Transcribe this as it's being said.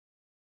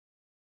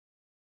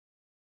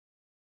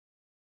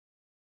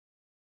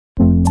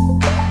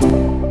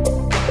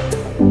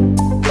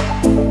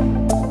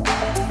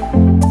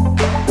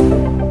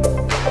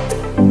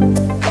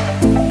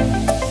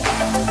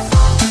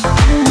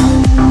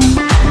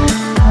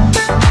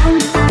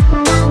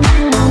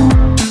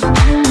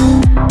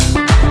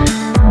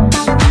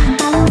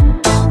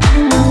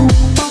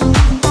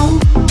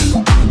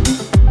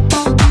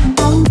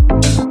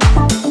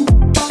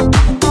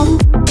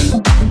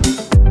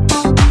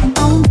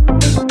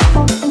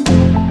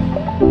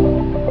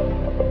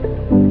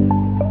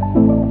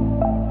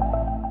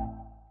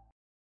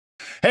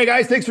Hey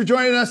guys, thanks for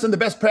joining us on the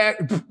Best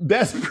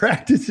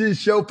Practices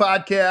Show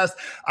podcast.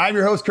 I'm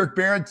your host, Kirk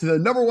Barron, to the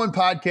 #1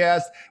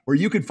 podcast where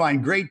you can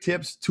find great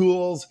tips,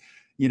 tools,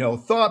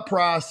 thought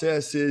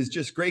processes,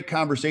 just great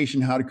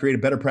conversation, how to create a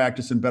better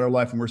practice and better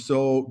life. And we're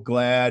so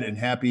glad and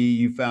happy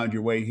you found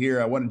your way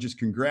here. I want to just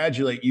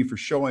congratulate you for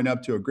showing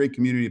up to a great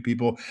community of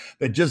people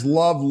that just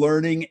love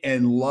learning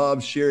and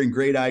love sharing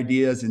great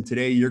ideas. And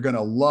today you're going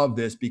to love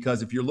this,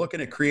 because if you're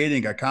looking at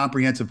creating a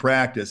comprehensive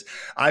practice,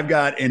 I've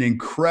got an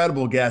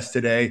incredible guest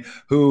today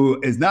who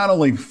is not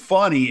only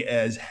funny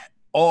as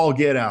all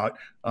get out.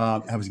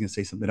 I was going to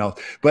say something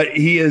else, but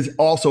he is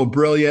also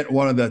brilliant.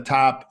 One of the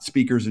top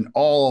speakers in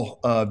all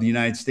of the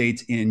United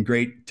States in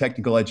great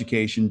technical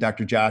education,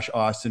 Dr. Josh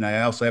Austin.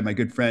 I also have my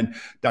good friend,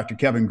 Dr.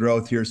 Kevin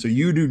Groth here. So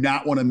you do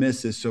not want to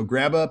miss this. So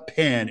grab a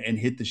pen and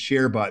hit the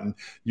share button.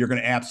 You're going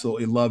to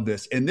absolutely love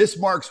this. And this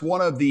marks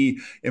one of the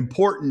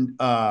important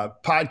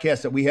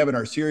podcasts that we have in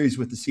our series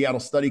with the Seattle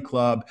Study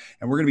Club.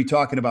 And we're going to be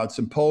talking about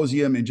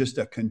Symposium and just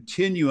a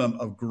continuum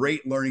of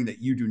great learning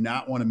that you do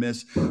not want to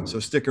miss.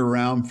 So stick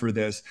around for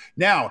this.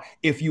 Now,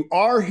 if you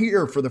are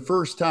here for the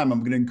first time, I'm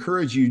going to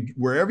encourage you,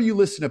 wherever you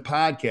listen to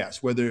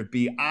podcasts, whether it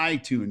be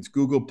iTunes,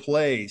 Google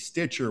Play,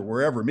 Stitcher,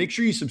 wherever, make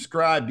sure you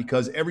subscribe,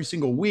 because every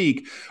single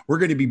week we're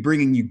going to be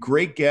bringing you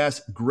great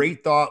guests,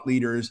 great thought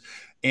leaders,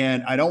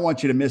 and I don't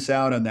want you to miss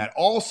out on that.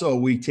 Also,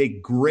 we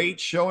take great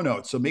show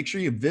notes, so make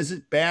sure you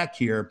visit back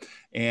here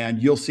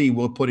and you'll see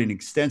we'll put in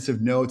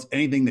extensive notes.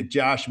 Anything that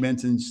Josh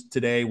mentions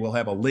today, we'll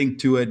have a link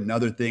to it and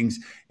other things,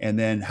 and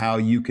then how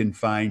you can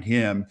find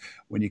him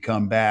when you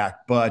come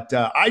back. But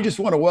I just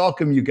want to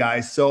welcome you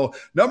guys. So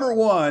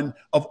 #1,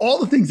 of all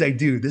the things I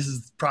do, this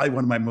is probably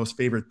one of my most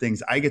favorite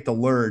things. I get to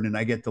learn and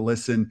I get to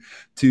listen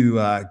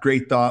to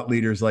great thought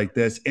leaders like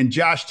this. And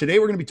Josh, today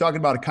we're going to be talking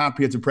about a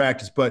comprehensive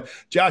practice. But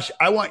Josh,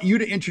 I want you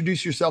to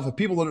introduce yourself if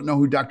people don't know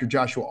who Dr.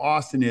 Joshua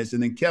Austin is.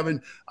 And then Kevin,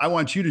 I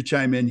want you to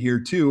chime in here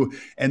too.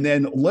 And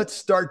then let's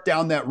start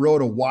down that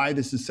road of why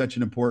this is such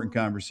an important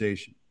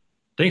conversation.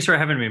 Thanks for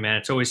having me, man.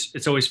 It's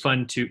always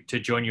fun to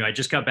join you. I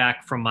just got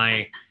back from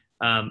my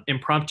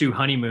impromptu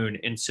honeymoon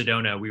in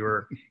Sedona. We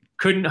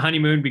couldn't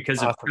honeymoon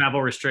because of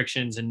travel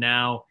restrictions, and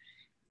now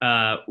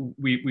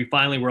we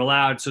finally were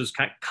allowed. So it's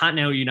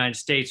continental United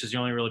States was the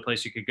only really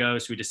place you could go.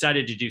 So we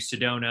decided to do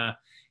Sedona,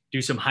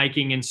 do some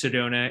hiking in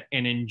Sedona,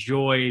 and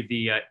enjoy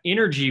the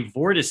energy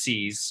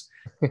vortices.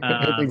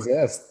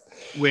 Exist.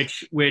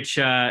 Which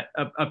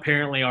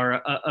apparently are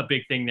a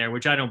big thing there,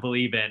 which I don't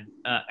believe in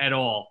at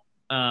all.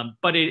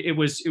 But it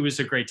was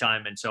a great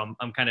time, and so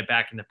I'm kind of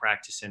back in the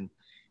practice and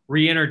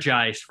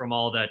re-energized from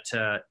all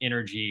that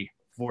energy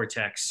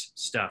vortex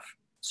stuff.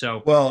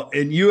 So well,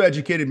 and you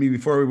educated me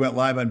before we went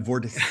live on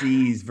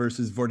vortices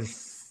versus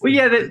vortices. Well,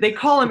 yeah, they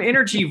call them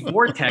energy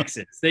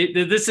vortexes.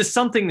 This is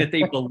something that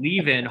they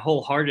believe in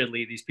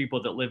wholeheartedly. These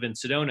people that live in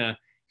Sedona.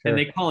 Sure. And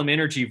they call them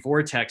energy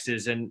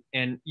vortexes.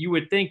 And you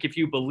would think if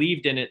you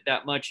believed in it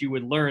that much, you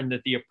would learn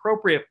that the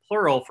appropriate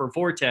plural for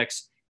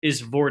vortex is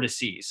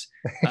vortices.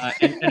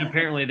 And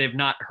apparently they've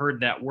not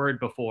heard that word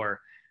before.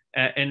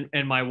 And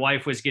my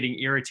wife was getting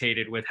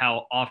irritated with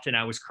how often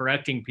I was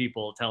correcting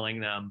people,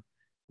 telling them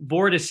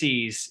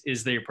vortices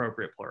is the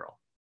appropriate plural.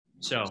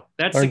 So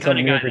that's the kind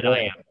of guy that I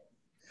am.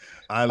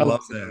 I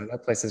love that.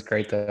 That place is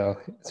great, though.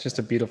 It's just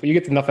you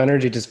get enough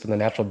energy just from the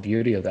natural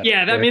beauty of that.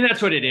 Yeah, I mean,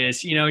 that's what it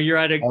is. You're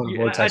at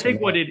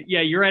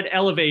you're at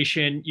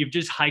elevation. You've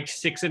just hiked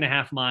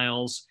 6.5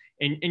 miles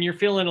and you're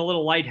feeling a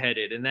little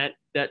lightheaded. And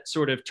that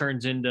sort of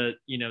turns into,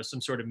 some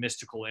sort of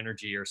mystical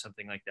energy or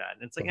something like that.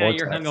 And it's like,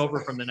 you're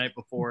hungover from the night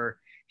before,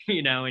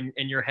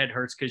 and your head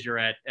hurts because you're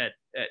at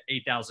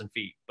 8,000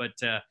 feet. But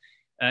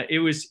it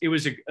was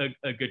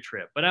a good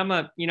trip. But I'm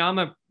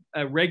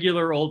a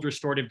regular old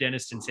restorative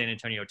dentist in San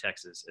Antonio,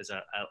 Texas,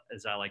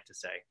 as I like to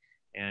say.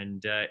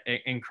 And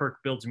Kirk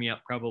builds me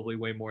up probably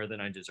way more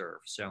than I deserve.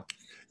 So,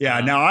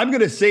 yeah. Now I'm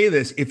going to say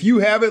this: if you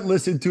haven't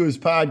listened to his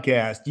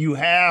podcast, you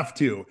have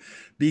to,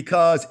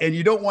 and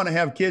you don't want to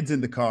have kids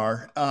in the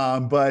car,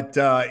 but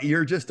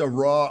you're just a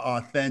raw,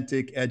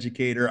 authentic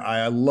educator.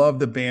 I love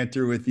the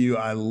banter with you.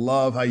 I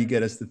love how you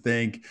get us to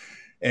think,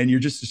 and you're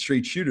just a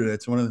straight shooter.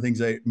 That's one of the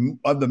things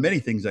of the many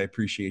things I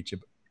appreciate you.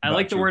 I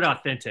like the word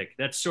authentic.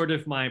 That's sort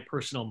of my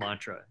personal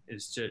mantra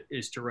is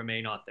to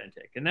remain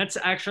authentic. And that's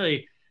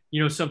actually,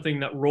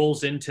 something that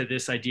rolls into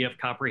this idea of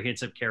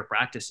comprehensive care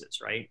practices,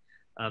 right?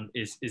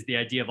 Is the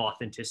idea of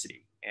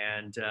authenticity.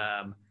 And,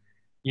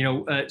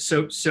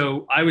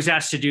 so I was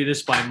asked to do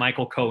this by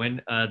Michael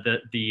Cohen,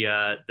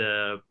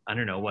 the I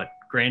don't know what,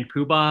 Grand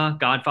Poobah,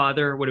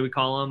 Godfather, what do we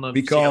call him?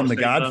 We call him the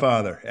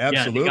Godfather.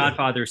 Absolutely. Yeah, the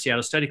Godfather of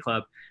Seattle Study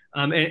Club.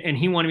 And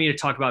he wanted me to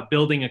talk about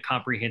building a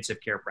comprehensive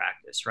care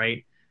practice,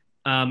 right?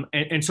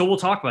 And so we'll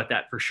talk about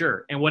that for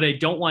sure. And what I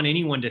don't want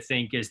anyone to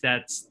think is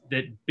that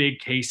big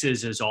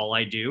cases is all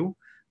I do,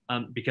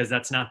 because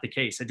that's not the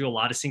case. I do a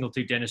lot of single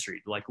tooth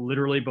dentistry. Like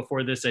literally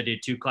before this, I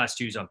did 2 class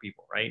 2s on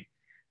people, right?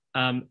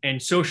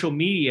 And social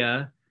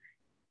media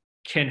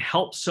can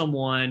help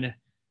someone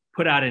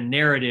put out a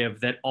narrative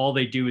that all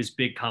they do is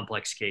big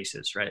complex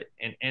cases, right?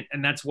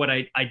 And that's what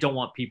I don't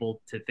want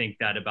people to think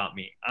that about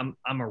me.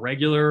 I'm a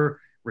regular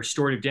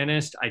restorative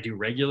dentist. I do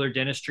regular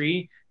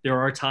dentistry. There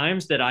are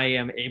times that I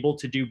am able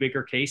to do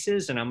bigger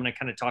cases, and I'm going to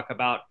kind of talk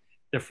about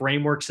the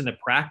frameworks and the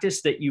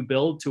practice that you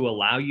build to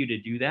allow you to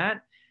do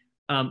that.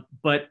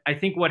 But I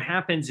think what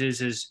happens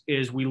is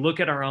we look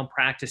at our own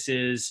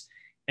practices,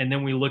 and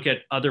then we look at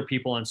other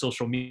people on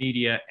social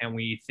media, and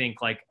we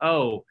think like,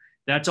 oh,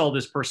 that's all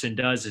this person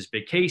does is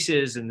big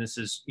cases, and this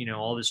is, you know,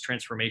 all this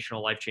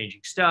transformational,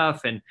 life-changing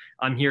stuff. And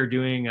I'm here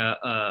doing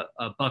a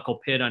buccal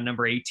pit on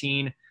number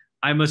 18.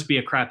 I must be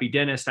a crappy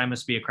dentist. I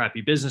must be a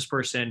crappy business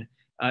person.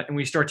 And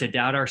we start to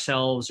doubt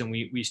ourselves, and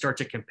we start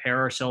to compare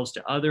ourselves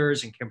to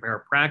others and compare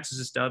our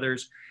practices to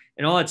others.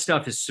 And all that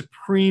stuff is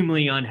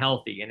supremely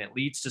unhealthy, and it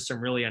leads to some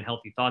really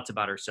unhealthy thoughts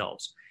about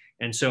ourselves.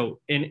 And so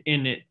in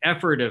an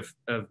effort of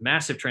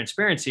massive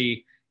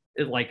transparency,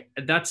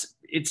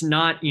 it's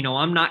not, you know,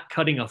 I'm not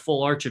cutting a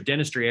full arch of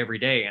dentistry every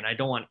day, and I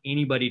don't want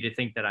anybody to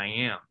think that I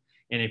am.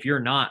 And if you're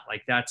not,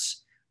 like,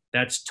 that's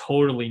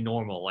totally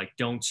normal. Like,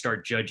 don't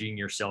start judging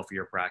yourself or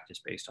your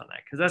practice based on that,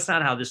 because that's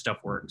not how this stuff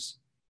works.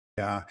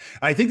 Yeah,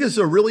 I think this is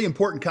a really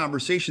important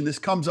conversation. This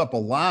comes up a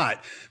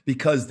lot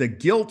because the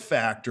guilt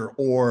factor,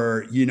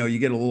 or, you know, you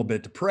get a little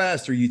bit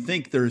depressed, or you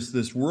think there's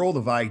this world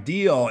of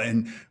ideal.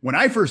 And when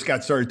I first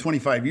got started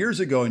 25 years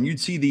ago, and you'd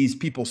see these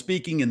people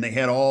speaking and they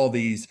had all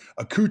these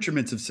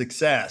accoutrements of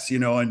success, you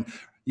know, and,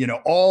 you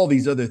know, all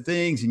these other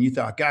things. And you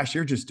thought, gosh,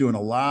 they're just doing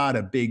a lot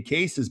of big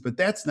cases, but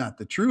that's not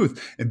the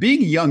truth. And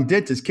being a young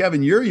dentist,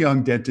 Kevin, you're a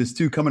young dentist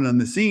too, coming on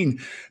the scene,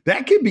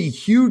 that can be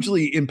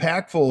hugely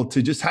impactful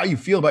to just how you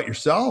feel about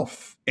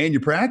yourself and your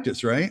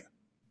practice, right?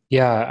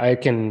 Yeah, I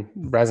can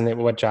resonate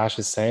with what Josh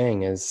is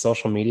saying. Is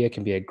social media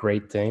can be a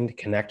great thing to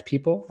connect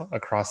people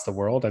across the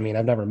world. I mean,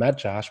 I've never met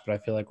Josh, but I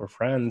feel like we're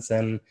friends,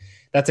 and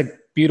that's a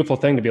beautiful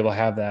thing to be able to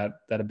have that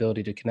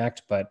ability to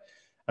connect. But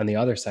on the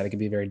other side, it can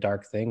be a very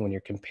dark thing when you're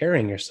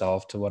comparing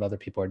yourself to what other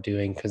people are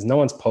doing, because no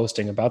one's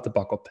posting about the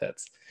buccal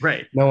pits.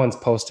 Right. No one's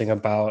posting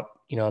about,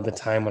 you know, the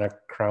time when a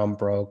crown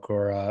broke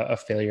or a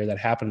failure that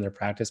happened in their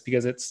practice,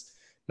 because it's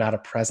not a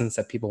presence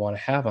that people want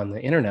to have on the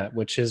internet,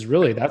 which is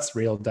really, that's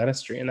real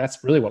dentistry. And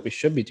that's really what we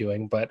should be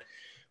doing. But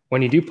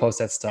when you do post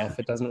that stuff,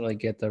 it doesn't really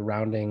get the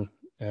rounding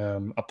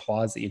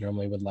applause that you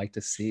normally would like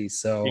to see.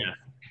 So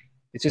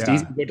it's just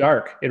easy to go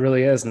dark. It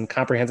really is. And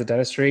comprehensive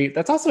dentistry,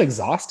 that's also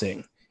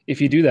exhausting if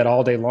you do that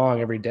all day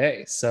long, every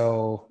day.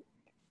 So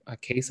a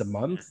case a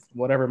month,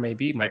 whatever it may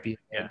be, might be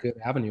a good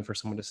avenue for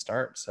someone to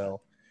start.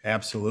 So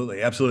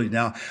absolutely. Absolutely.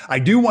 Now, I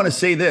do want to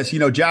say this, you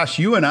know, Josh,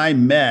 you and I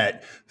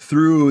met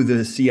through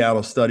the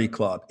Seattle Study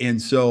Club. And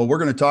so we're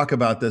going to talk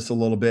about this a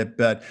little bit,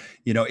 but,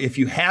 you know, if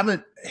you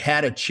haven't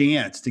had a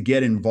chance to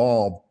get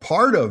involved,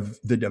 part of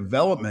the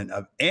development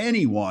of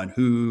anyone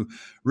who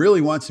really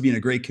wants to be in a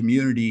great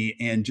community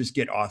and just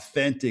get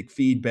authentic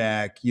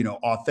feedback, you know,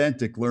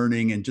 authentic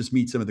learning, and just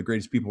meet some of the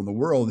greatest people in the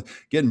world,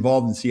 get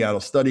involved in Seattle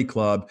Study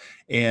Club.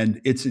 And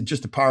it's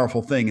just a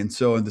powerful thing. And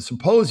so in the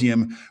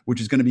Symposium,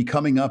 which is going to be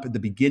coming up at the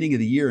beginning of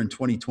the year in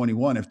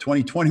 2021, if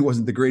 2020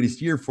 wasn't the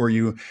greatest year for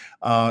you,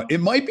 it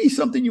might be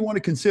something you want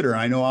to consider.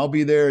 I know I'll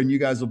be there and you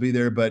guys will be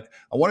there, but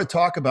I want to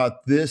talk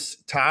about this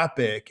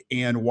topic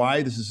and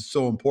why this is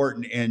so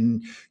important.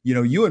 And, you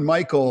know, you and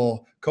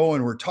Michael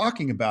Cohen were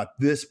talking about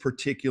this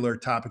particular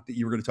topic that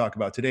you were going to talk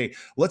about today.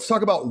 Let's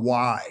talk about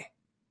why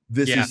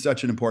this is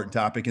such an important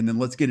topic, and then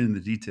let's get into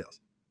the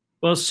details.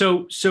 Well,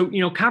 so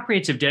you know,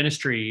 comprehensive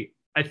dentistry,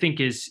 I think,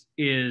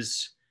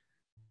 is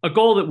a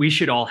goal that we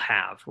should all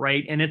have,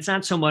 right? And it's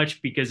not so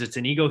much because it's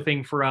an ego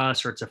thing for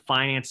us or it's a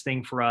finance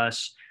thing for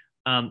us,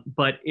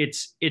 but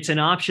it's an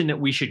option that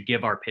we should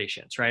give our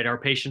patients, right? Our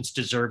patients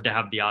deserve to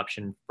have the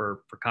option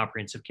for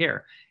comprehensive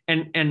care.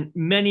 And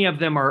many of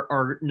them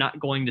are not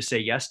going to say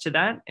yes to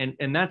that.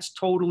 And that's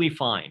totally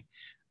fine.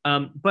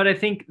 But I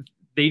think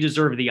they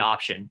deserve the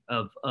option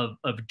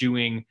of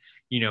doing,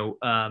 you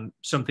know,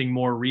 something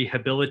more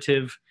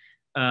rehabilitative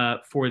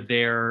for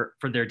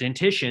their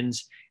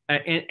dentitions.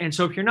 And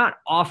so if you're not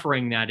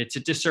offering that, it's a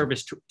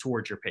disservice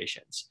towards your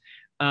patients.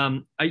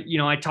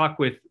 I talk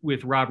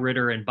with Rob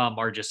Ritter and Bob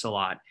Margis a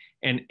lot,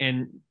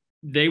 and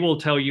they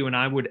will tell you, and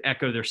I would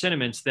echo their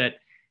sentiments, that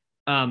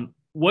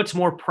what's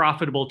more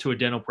profitable to a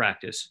dental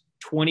practice,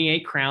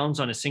 28 crowns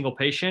on a single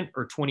patient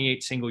or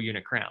 28 single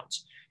unit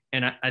crowns?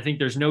 And I think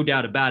there's no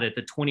doubt about it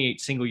that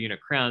 28 single unit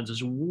crowns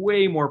is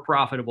way more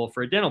profitable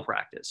for a dental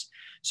practice.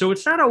 So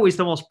it's not always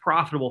the most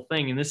profitable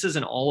thing. And this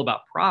isn't all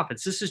about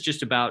profits. This is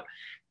just about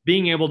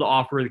being able to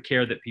offer the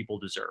care that people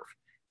deserve.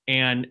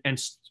 And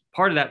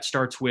part of that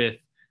starts with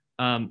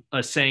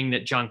a saying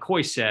that John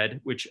Coy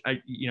said, which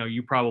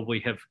you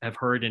probably have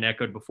heard and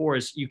echoed before,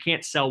 is you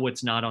can't sell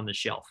what's not on the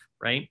shelf,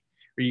 right?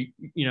 Or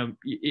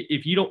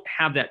if you don't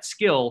have that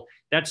skill,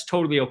 that's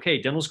totally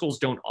okay. Dental schools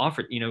don't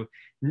offer,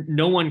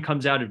 no one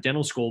comes out of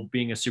dental school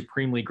being a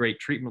supremely great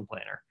treatment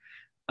planner.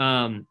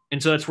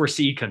 And so that's where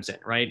CE comes in,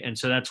 right? And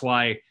so that's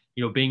why,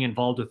 being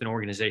involved with an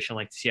organization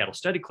like the Seattle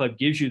Study Club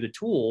gives you the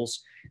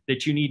tools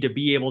that you need to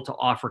be able to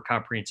offer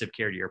comprehensive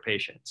care to your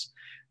patients.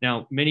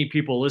 Now, many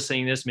people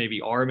listening to this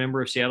maybe are a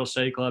member of Seattle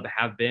Study Club,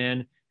 have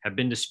been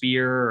to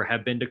Spear, or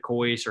have been to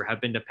Coyce, or have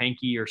been to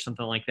Pankey, or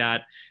something like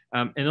that.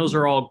 And those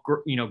are all,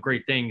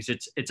 great things.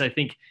 It's I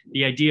think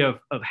the idea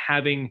of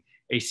having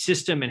a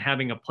system and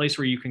having a place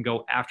where you can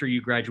go after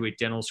you graduate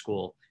dental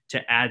school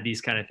to add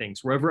these kind of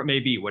things, wherever it may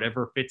be,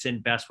 whatever fits in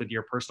best with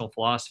your personal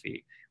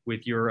philosophy,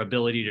 with your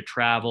ability to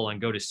travel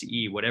and go to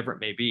CE, whatever it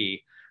may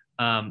be,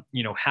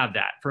 have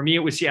that. For me, it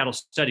was Seattle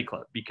Study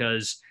Club,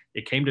 because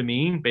it came to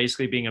me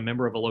basically being a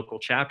member of a local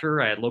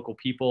chapter. I had local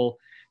people,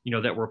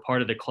 that were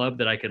part of the club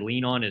that I could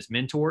lean on as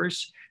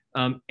mentors.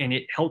 And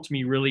it helped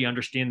me really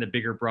understand the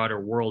bigger, broader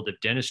world of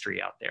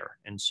dentistry out there.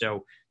 And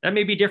so that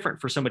may be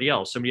different for somebody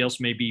else. Somebody else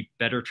may be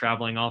better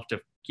traveling off to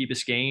Key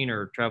Biscayne,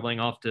 or traveling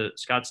off to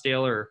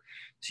Scottsdale or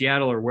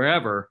Seattle or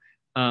wherever.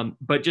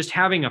 But just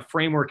having a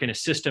framework and a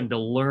system to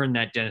learn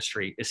that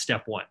dentistry is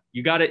step one.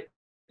 You got it.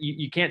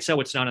 You can't sell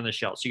what's not on the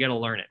shelves. You got to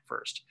learn it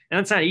first. And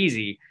that's not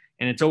easy.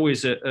 And it's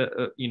always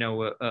a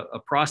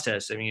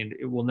process. I mean,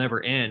 it will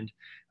never end.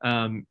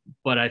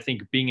 But I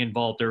think being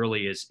involved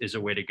early is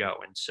a way to go.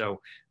 And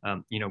so,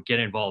 get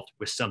involved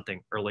with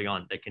something early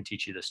on that can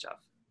teach you this stuff.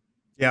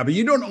 Yeah, but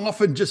you don't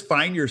often just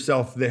find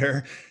yourself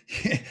there.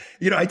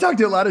 I talk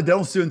to a lot of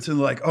dental students and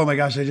like, oh my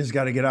gosh, I just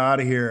got to get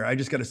out of here. I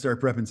just got to start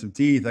prepping some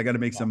teeth. I got to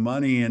make some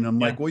money. And I'm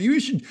like, well, you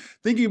should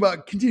thinking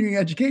about continuing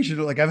education.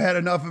 Like, I've had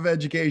enough of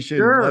education.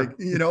 Sure. Like,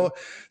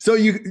 so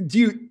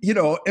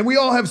and we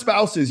all have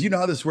spouses. You know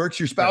how this works.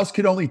 Your spouse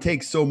can only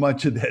take so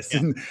much of this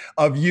and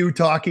of you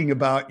talking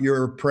about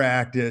your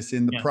practice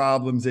and the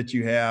problems that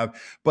you have.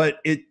 But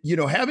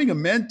having a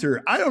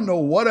mentor, I don't know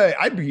what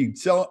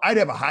I'd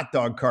have a hot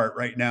dog cart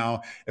right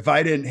now if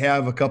I didn't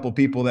have a couple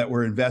people that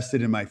were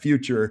invested in my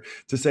future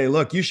to say,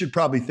 look, you should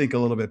probably think a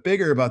little bit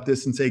bigger about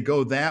this and say,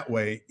 go that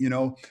way,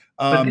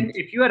 But then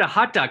if you had a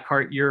hot dog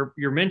cart, your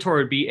mentor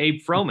would be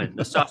Abe Froman,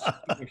 the sausage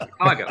from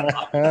Chicago.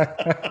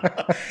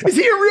 Is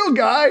he a real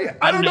guy?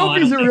 I don't know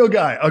if he's a real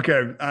guy.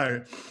 Okay. All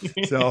right.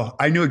 So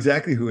I knew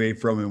exactly who Abe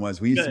Froman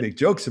was. We used to make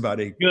jokes about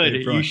Abe. Good.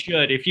 Abe Froman. You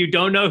should. If you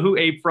don't know who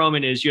Abe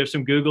Froman is, you have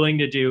some Googling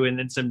to do and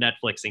then some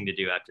Netflixing to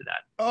do after that.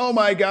 Oh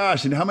my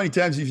gosh. And how many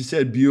times have you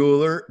said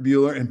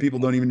Bueller, and people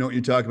don't even know what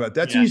you're talking about?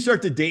 That's when you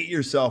start to date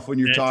yourself when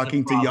you're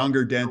talking to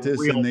younger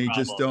dentists and they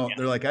just don't. Yeah.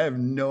 They're like, I have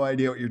no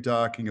idea what you're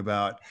talking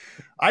about.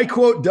 I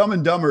quote Dumb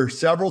and Dumber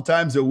several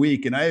times a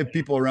week, and I have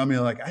people around me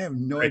like, I have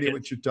no idea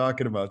what you're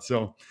talking about. So,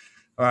 all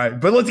right,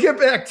 but let's get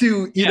back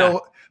to,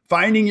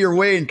 finding your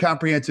way in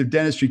comprehensive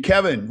dentistry.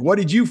 Kevin, what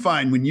did you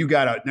find when you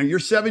got out? Now you're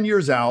 7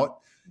 years out.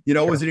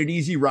 Was it an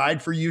easy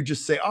ride for you?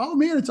 Just say, oh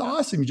man, it's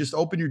awesome. You just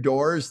open your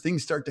doors,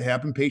 things start to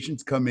happen.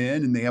 Patients come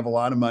in and they have a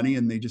lot of money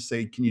and they just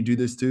say, can you do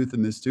this tooth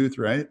and this tooth,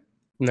 right?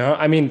 No,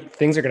 I mean,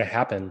 things are going to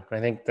happen. I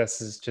think this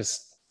is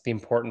just the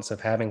importance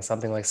of having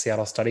something like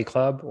Seattle Study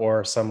Club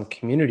or some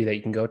community that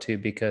you can go to,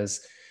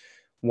 because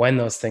when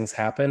those things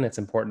happen, it's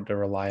important to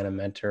rely on a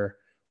mentor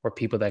or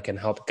people that can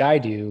help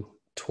guide you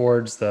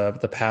towards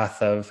the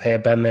path of, hey,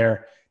 I've been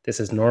there. This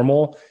is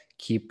normal.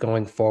 Keep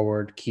going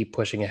forward, keep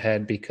pushing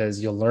ahead,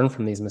 because you'll learn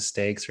from these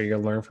mistakes or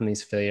you'll learn from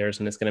these failures,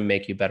 and it's going to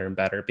make you better and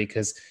better.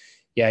 Because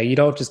you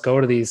don't just go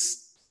to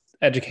these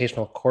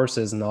educational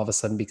courses and all of a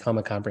sudden become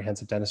a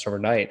comprehensive dentist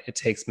overnight. It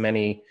takes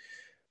many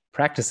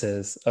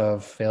practices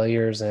of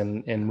failures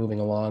and moving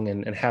along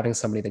and having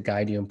somebody to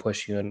guide you and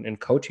push you and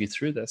coach you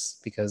through this,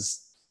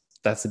 because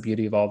that's the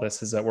beauty of all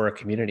this, is that we're a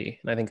community.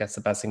 And I think that's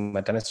the best thing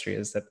about dentistry,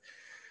 is that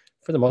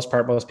for the most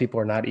part, most people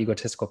are not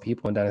egotistical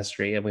people in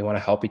dentistry, and we want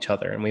to help each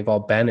other, and we've all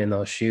been in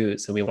those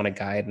shoes, and we want to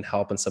guide and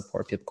help and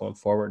support people going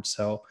forward.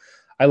 So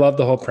I love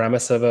the whole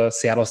premise of a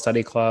Seattle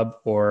Study Club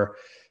or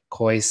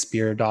Coyce,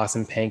 Spear,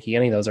 Dawson, Pankey.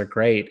 Any of those are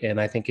great.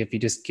 And I think if you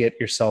just get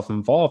yourself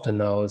involved in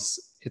those,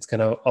 it's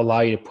going to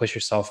allow you to push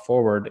yourself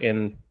forward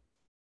and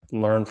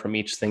learn from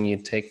each thing you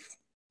take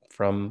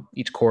from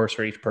each course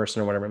or each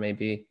person or whatever it may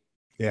be.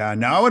 Yeah.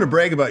 Now I want to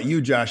brag about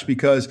you, Josh,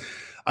 because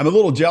I'm a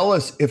little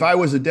jealous. If I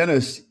was a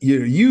dentist,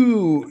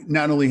 you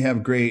not only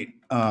have great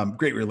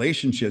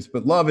relationships,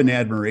 but love and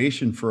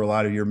admiration for a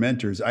lot of your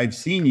mentors. I've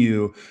seen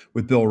you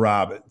with Bill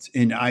Robbins,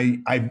 and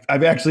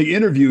I've actually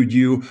interviewed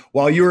you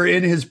while you were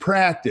in his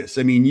practice.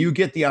 I mean, you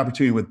get the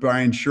opportunity with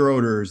Brian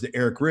Schroeder's, the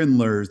Eric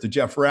Rindlers, the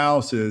Jeff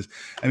Rouse's.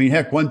 I mean,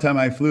 heck, one time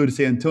I flew to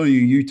San Antonio,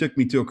 you took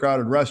me to a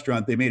crowded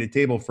restaurant. They made a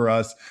table for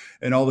us,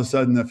 and all of a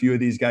sudden a few of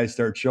these guys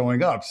start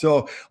showing up.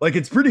 So like,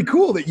 it's pretty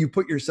cool that you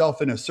put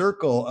yourself in a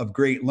circle of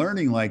great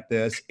learning like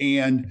this.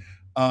 And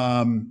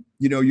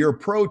your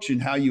approach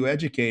and how you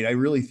educate, I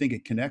really think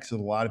it connects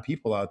with a lot of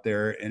people out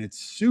there, and it's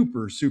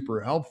super,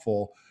 super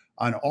helpful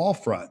on all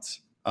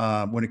fronts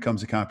when it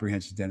comes to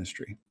comprehensive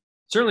dentistry.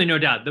 Certainly, no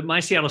doubt.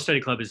 My Seattle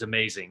Study Club is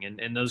amazing,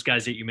 and those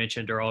guys that you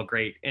mentioned are all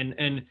great.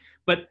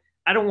 But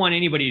I don't want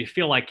anybody to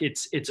feel like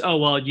it's oh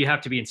well, you have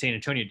to be in San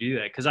Antonio to do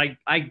that, because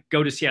I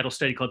go to Seattle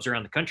Study Clubs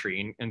around the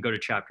country and go to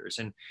chapters,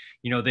 and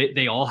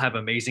they all have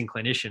amazing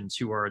clinicians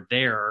who are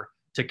there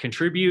to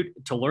contribute,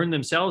 to learn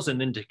themselves,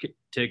 and then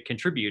to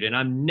contribute. And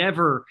I'm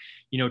never,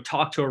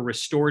 talked to a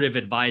restorative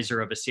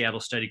advisor of a Seattle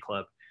Study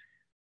Club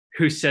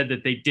who said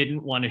that they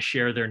didn't want to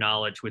share their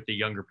knowledge with the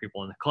younger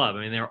people in the club.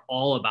 I mean, they're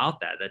all about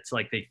that. That's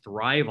like, they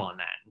thrive on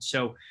that. And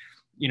so,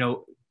 you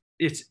know,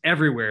 it's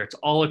everywhere. It's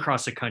all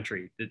across the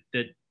country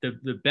that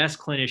the best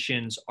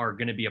clinicians are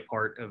going to be a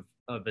part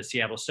of the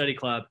Seattle Study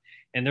Club,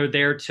 and they're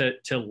there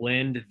to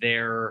lend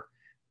their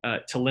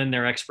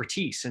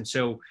expertise. And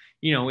so,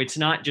 you know, it's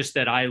not just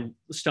that I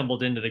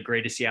stumbled into the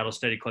greatest Seattle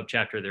Study Club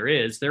chapter there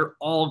is. They're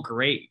all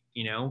great,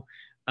 you know.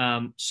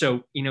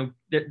 So, you know,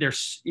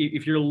 there's,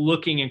 if you're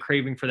looking and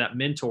craving for that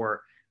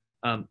mentor,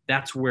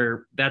 that's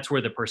where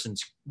the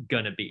person's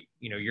gonna be.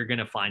 You know, you're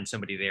gonna find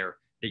somebody there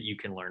that you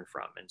can learn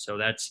from. And so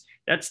that's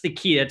the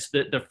key. That's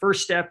the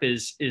first step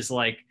is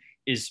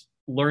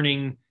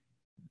learning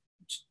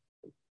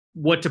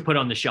what to put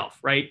on the shelf,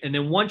 right? And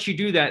then once you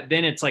do that,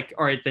 then it's like,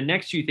 all right, the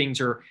next few things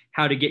are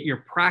how to get your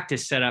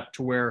practice set up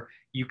to where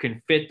you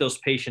can fit those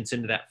patients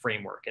into that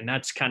framework. And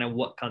that's kind of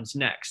what comes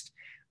next.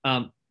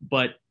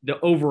 But the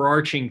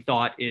overarching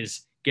thought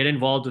is get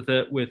involved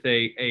with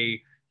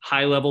a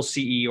high level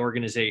CE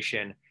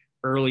organization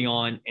early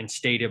on and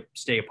stay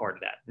a part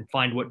of that and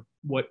find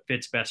what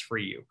fits best for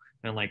you.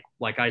 And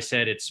like I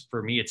said,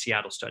 for me, it's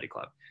Seattle Study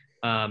Club,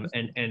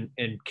 and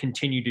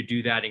continue to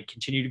do that and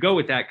continue to go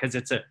with that, because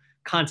it's a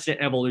constant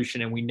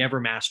evolution and we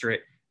never master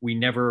it. We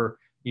never,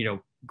 you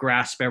know,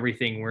 grasp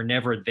everything. We're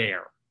never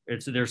there.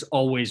 There's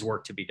always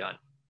work to be done.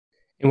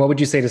 And what would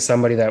you say to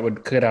somebody that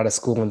would get out of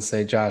school and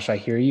say, Josh, I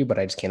hear you, but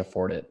I just can't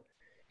afford it?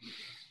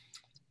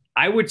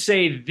 I would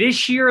say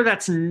this year,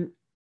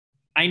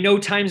 I know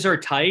times are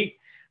tight.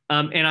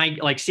 And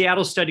like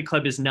Seattle Study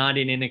Club is not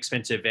an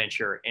inexpensive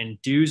venture,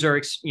 and dues are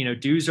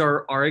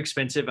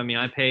expensive. I mean,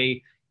 I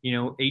pay, you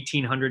know,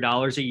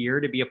 $1,800 a year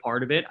to be a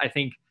part of it. I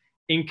think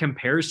in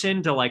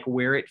comparison to like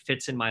where it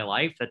fits in my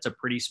life, that's a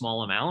pretty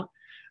small amount.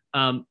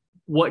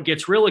 What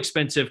gets real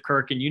expensive,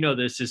 Kirk, and you know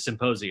this, is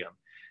Symposium.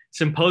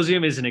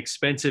 Symposium is an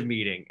expensive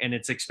meeting, and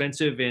it's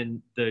expensive,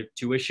 and the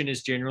tuition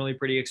is generally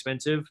pretty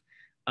expensive.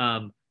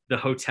 The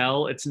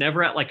hotel, it's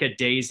never at like a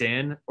Days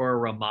Inn or a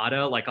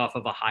Ramada, like off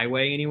of a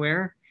highway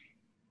anywhere.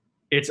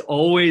 It's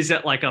always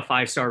at like a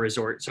 5-star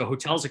resort. So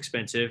hotel's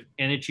expensive,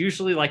 and it's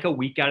usually like a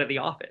week out of the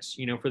office.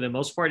 You know, for the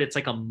most part, it's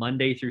like a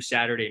Monday through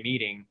Saturday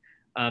meeting.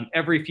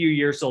 Every few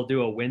years they'll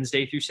do a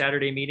Wednesday through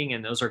Saturday meeting,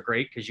 and those are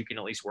great because you can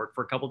at least work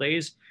for a couple of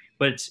days.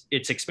 But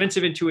it's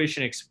expensive in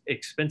tuition,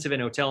 expensive in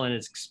hotel, and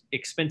it's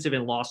expensive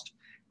in lost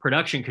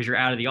production because you're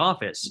out of the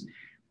office.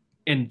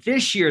 And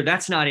this year,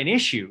 that's not an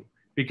issue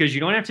because you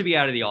don't have to be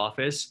out of the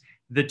office.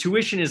 The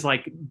tuition is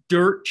like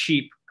dirt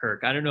cheap,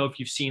 Kirk. I don't know if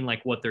you've seen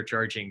like what they're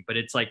charging, but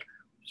it's like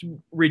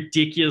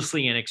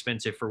ridiculously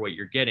inexpensive for what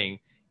you're getting.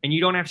 And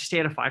you don't have to stay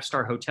at a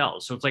 5-star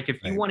hotel. So it's like, if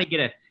you want to get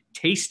a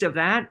taste of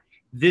that,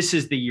 this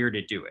is the year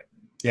to do it.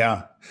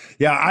 Yeah.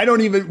 Yeah. I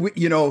don't even,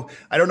 you know,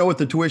 I don't know what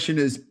the tuition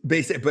is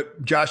basic,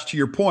 but Josh, to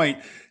your point,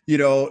 you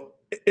know,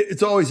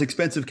 it's always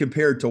expensive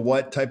compared to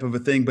what type of a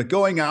thing, but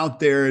going out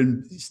there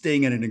and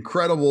staying in an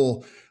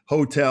incredible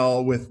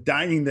hotel with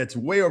dining that's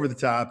way over the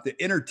top, the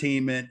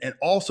entertainment, and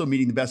also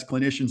meeting the best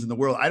clinicians in the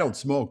world. I don't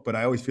smoke, but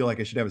I always feel like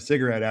I should have a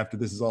cigarette after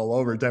this is all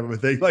over, type of a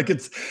thing. Like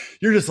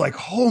you're just like,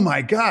 oh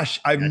my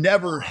gosh, I've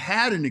never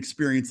had an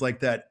experience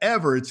like that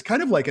ever. It's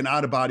kind of like an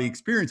out of body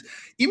experience.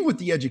 Even with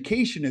the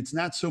education, it's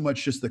not so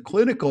much just the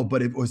clinical,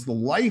 but it was the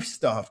life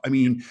stuff. I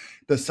mean,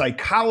 the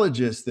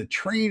psychologists, the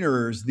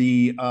trainers,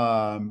 the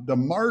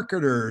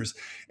marketers,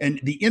 and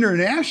the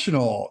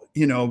international,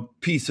 you know,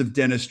 piece of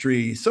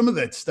dentistry. Some of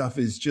that stuff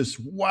is just,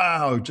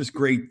 wow, just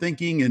great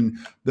thinking, and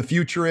the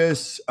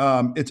futurists.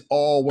 It's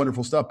all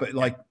wonderful stuff. But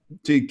like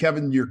to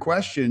Kevin, your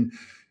question,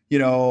 you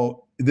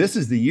know, this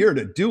is the year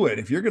to do it.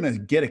 If you're going to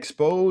get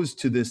exposed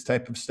to this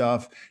type of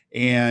stuff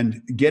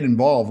and get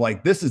involved,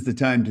 like this is the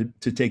time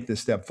to take this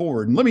step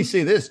forward. And let me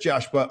say this,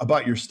 Josh,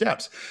 about your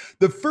steps.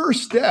 The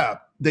first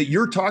step that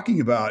you're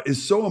talking about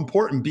is so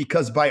important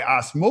because by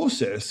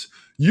osmosis,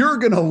 you're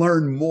going to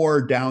learn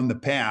more down the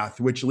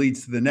path, which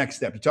leads to the next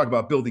step. You talk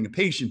about building a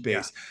patient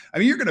base. Yeah. I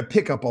mean, you're going to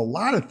pick up a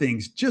lot of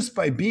things just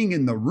by being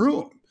in the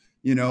room,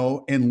 you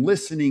know, and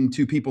listening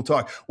to people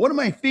talk. One of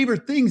my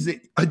favorite things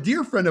that a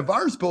dear friend of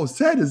ours both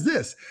said is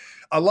this: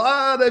 a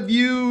lot of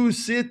you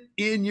sit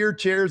in your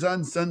chairs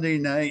on Sunday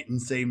night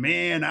and say,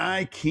 man,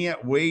 I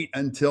can't wait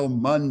until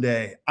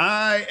Monday.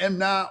 I am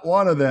not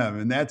one of them.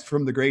 And that's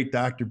from the great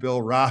Dr.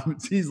 Bill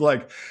Robbins. He's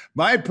like,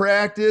 my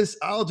practice,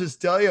 I'll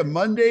just tell you,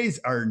 Mondays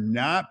are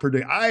not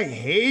predictable. I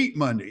hate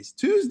Mondays.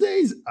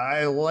 Tuesdays,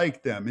 I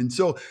like them. And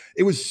so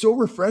it was so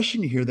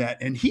refreshing to hear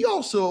that. And he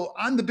also,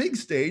 on the big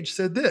stage,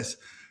 said this: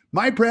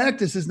 my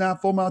practice is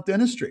not full mouth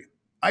dentistry.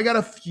 I got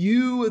a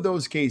few of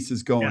those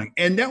cases going.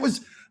 Yeah. And I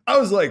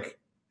was like,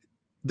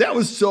 that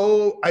was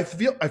so, I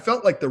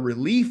felt like the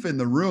relief in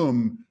the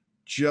room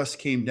just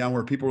came down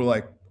where people were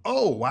like,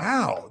 oh,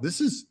 wow,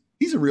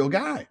 he's a real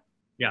guy.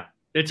 Yeah.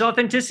 It's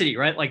authenticity,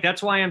 right? Like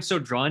that's why I'm so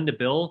drawn to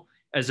Bill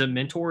as a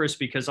mentor, is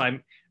because a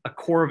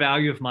core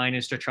value of mine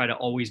is to try to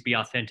always be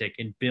authentic.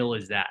 And Bill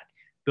is that.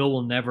 Bill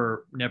will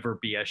never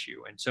BS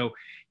you. And so,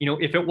 you know,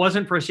 if it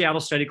wasn't for Seattle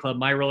Study Club,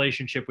 my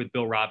relationship with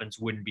Bill Robbins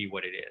wouldn't be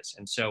what it is.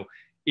 And so,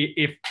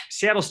 if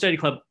Seattle Study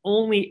Club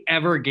only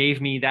ever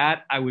gave me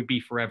that, I would be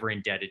forever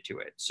indebted to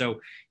it. So,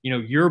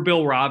 your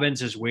Bill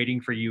Robbins is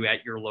waiting for you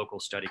at your local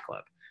study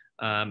club.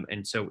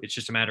 And so it's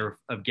just a matter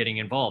of getting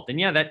involved. And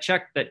yeah, that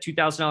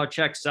 $2,000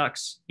 check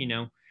sucks,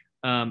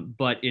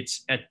 but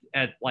it's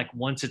at like,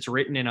 once it's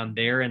written and I'm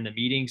there in the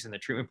meetings and the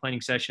treatment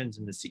planning sessions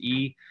and the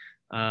CE,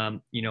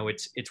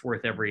 it's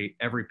worth every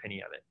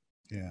penny of it.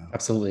 Yeah,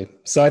 absolutely.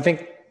 So I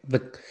think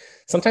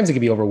sometimes it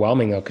can be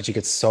overwhelming though, because you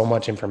get so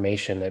much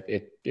information.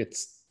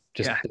 It's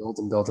just builds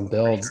and builds and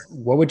builds. Sure.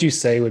 What would you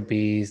say would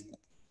be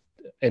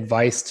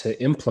advice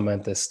to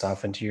implement this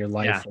stuff into your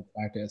life or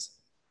practice?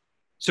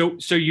 So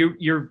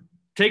you're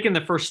taking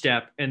the first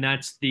step, and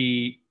that's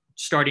the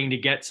starting to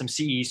get some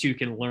CE so you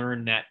can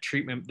learn that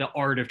treatment, the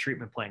art of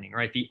treatment planning,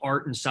 right? The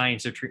art and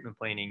science of treatment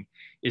planning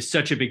is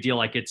such a big deal.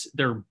 Like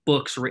there are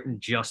books written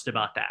just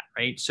about that,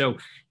 right? So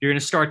you're going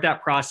to start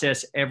that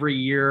process every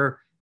year.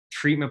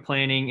 Treatment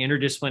planning,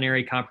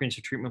 interdisciplinary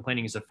comprehensive treatment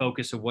planning is the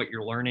focus of what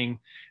you're learning.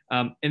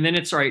 And then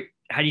it's, all right,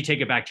 how do you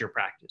take it back to your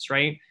practice,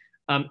 right?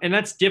 And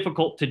that's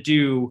difficult to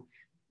do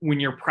when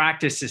your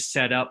practice is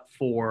set up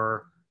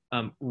for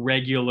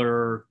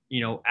regular,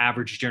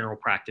 average general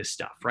practice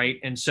stuff, right?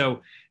 And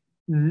so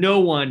no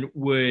one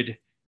would,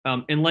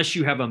 unless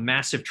you have a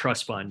massive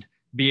trust fund,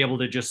 be able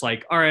to just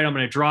like, all right, I'm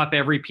going to drop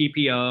every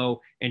PPO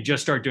and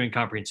just start doing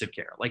comprehensive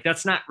care. Like,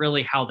 that's not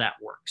really how that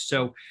works.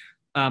 So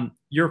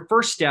your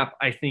first step,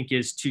 I think,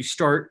 is to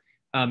start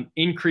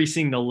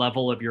increasing the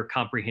level of your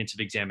comprehensive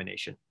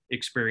examination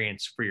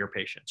experience for your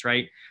patients,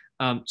 right?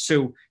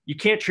 So you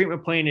can't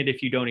treatment plan it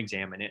if you don't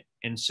examine it.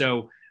 And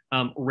so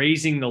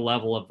raising the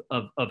level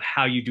of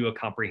how you do a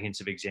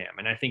comprehensive exam.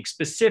 And I think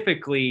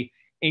specifically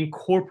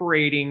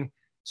incorporating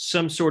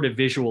some sort of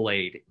visual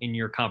aid in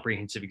your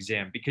comprehensive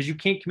exam, because you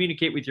can't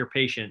communicate with your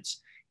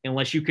patients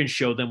unless you can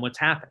show them what's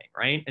happening,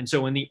 right? And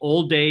so in the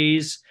old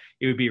days,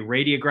 it would be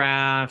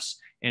radiographs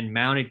and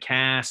mounted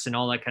casts and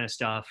all that kind of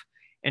stuff.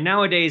 And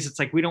nowadays, it's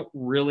like we don't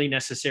really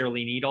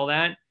necessarily need all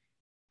that,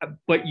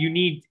 but you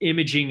need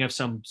imaging of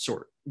some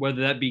sort,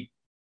 whether that be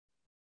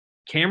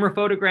camera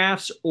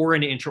photographs or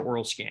an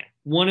intraoral scan,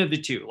 one of the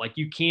two. Like,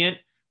 you can't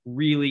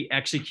really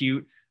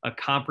execute a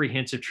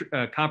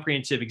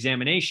comprehensive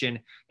examination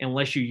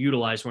unless you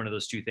utilize one of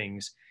those two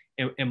things,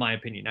 in my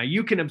opinion. Now,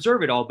 you can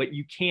observe it all, but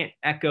you can't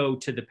echo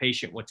to the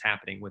patient what's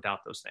happening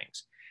without those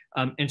things.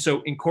 And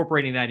so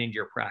incorporating that into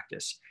your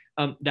practice,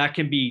 that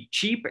can be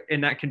cheap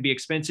and that can be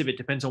expensive. It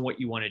depends on what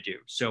you want to do.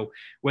 So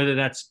whether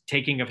that's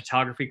taking a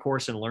photography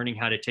course and learning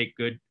how to take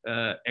good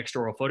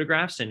extraoral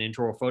photographs and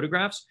intraoral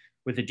photographs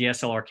with a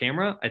DSLR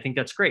camera, I think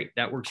that's great.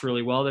 That works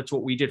really well. That's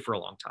what we did for a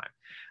long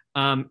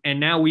time. And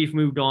now we've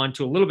moved on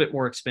to a little bit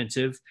more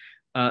expensive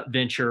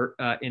venture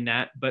in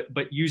that,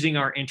 but using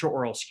our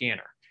intraoral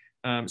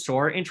scanner. So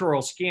our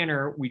intraoral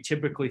scanner, we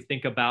typically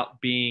think about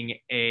being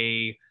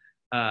a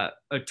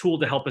tool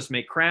to help us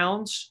make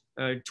crowns,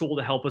 a tool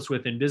to help us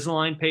with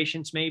Invisalign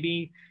patients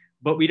maybe,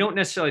 but we don't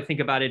necessarily think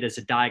about it as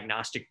a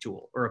diagnostic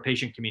tool or a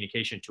patient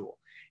communication tool.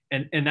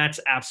 And that's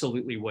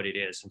absolutely what it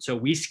is. And so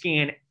we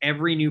scan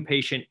every new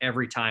patient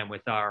every time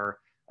with our,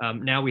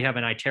 now we have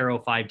an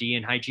iTero 5D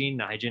in hygiene.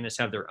 The hygienists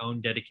have their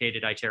own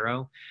dedicated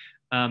iTero,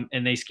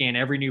 and they scan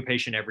every new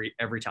patient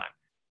every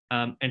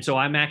time. And so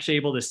I'm actually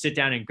able to sit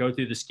down and go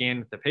through the scan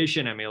with the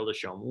patient. I'm able to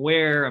show them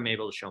where, I'm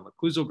able to show them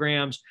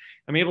occlusograms.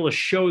 I'm able to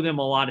show them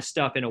a lot of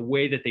stuff in a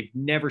way that they've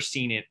never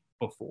seen it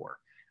before.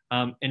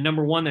 And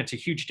number one, that's a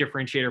huge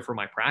differentiator for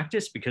my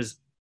practice, because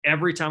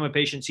every time a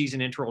patient sees an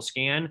intraoral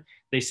scan,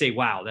 they say,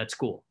 wow, that's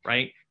cool,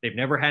 right? They've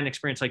never had an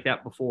experience like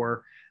that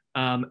before.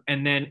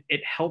 And then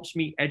it helps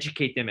me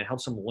educate them. It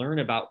helps them learn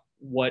about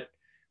what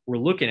we're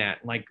looking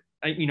at. Like,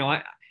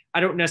 I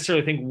don't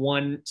necessarily think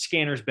one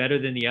scanner is better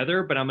than the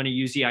other, but I'm going to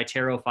use the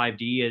iTero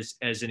 5D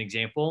as an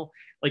example.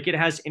 Like, it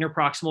has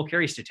interproximal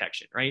caries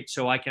detection, right?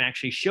 So I can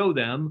actually show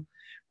them,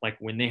 like,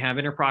 when they have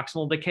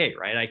interproximal decay,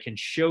 right? I can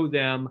show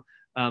them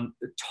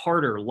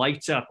tartar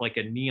lights up like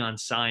a neon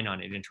sign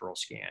on an intraoral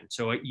scan.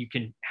 So you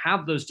can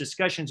have those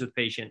discussions with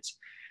patients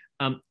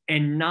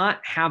and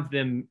not have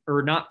them,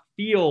 or not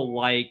feel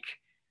like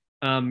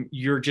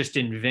you're just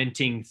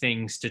inventing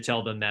things to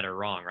tell them that are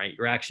wrong, right?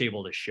 You're actually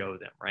able to show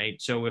them,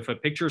 right? So if a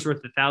picture is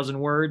worth 1,000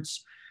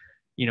 words,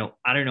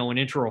 I don't know, an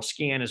intraoral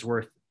scan is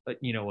worth,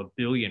 1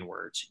 billion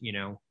words,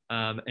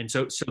 and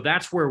so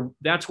that's where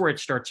it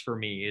starts for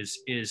me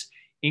is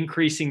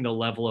increasing the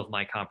level of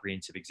my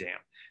comprehensive exam.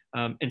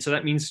 And so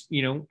that means,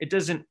 it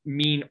doesn't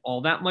mean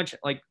all that much.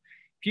 Like,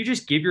 if you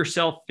just give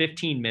yourself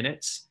 15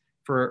 minutes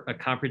for a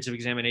comprehensive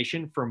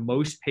examination, for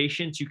most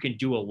patients, you can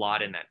do a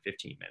lot in that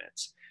 15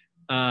 minutes.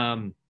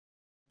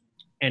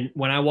 And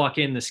when I walk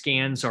in, the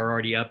scans are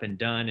already up and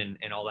done,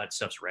 and all that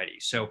stuff's ready.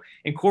 So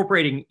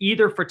incorporating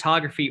either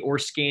photography or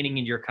scanning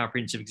into your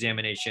comprehensive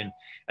examination,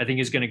 I think,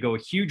 is going to go a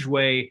huge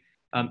way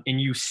in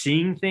you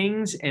seeing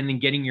things and then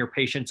getting your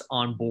patients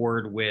on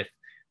board with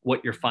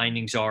what your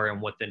findings are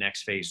and what the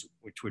next phase,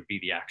 which would be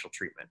the actual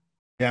treatment.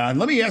 Yeah. And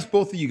let me ask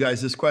both of you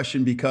guys this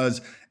question,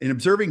 because in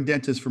observing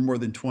dentists for more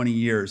than 20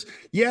 years,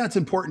 yeah, it's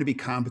important to be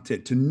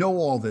competent, to know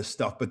all this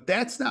stuff, but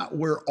that's not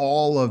where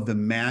all of the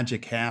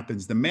magic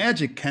happens. The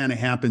magic kind of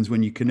happens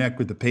when you connect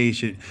with the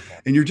patient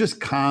and you're just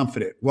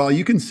confident. Well,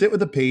 you can sit with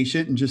the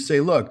patient and just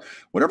say, look,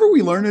 whatever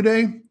we learn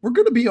today, we're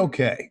going to be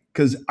okay,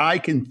 because I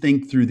can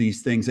think through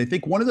these things. I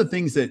think one of the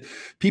things that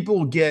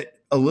people get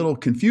a little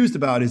confused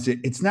about is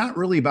it's not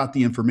really about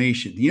the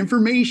information. The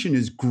information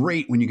is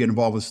great when you get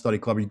involved with study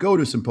club or you go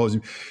to a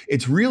symposium.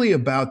 It's really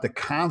about the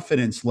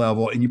confidence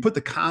level, and you put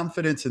the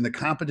confidence and the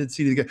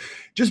competency together.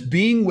 Just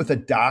being with a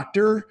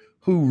doctor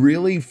who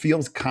really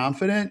feels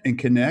confident and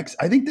connects,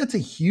 I think that's a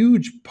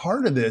huge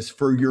part of this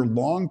for your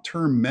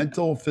long-term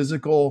mental,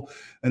 physical,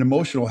 and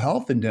emotional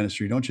health in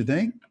dentistry, don't you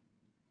think?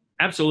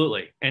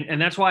 Absolutely.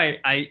 And that's why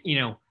I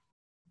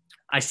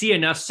see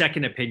enough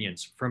second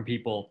opinions from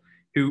people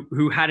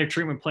who had a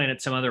treatment plan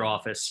at some other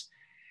office,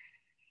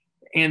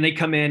 and they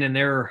come in and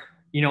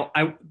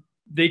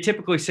they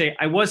typically say,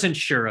 I wasn't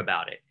sure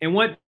about it. And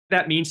what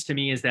that means to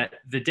me is that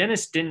the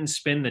dentist didn't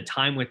spend the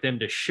time with them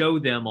to show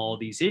them all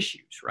these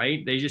issues,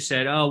 right? They just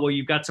said, oh, well,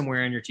 you've got some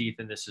wear on your teeth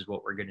and this is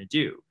what we're going to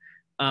do.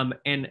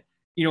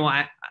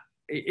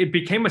 It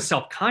became a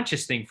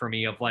self-conscious thing for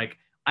me of like,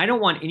 I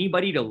don't want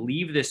anybody to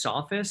leave this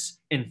office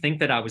and think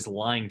that I was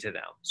lying to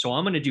them. So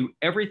I'm going to do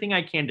everything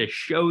I can to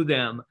show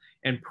them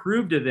and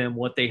prove to them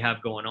what they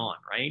have going on,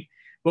 right?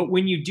 But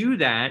when you do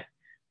that,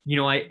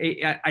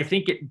 I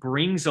think it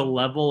brings a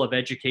level of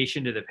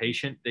education to the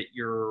patient that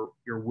you're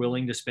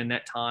willing to spend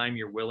that time.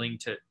 You're willing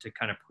to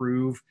kind of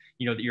prove,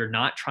 that you're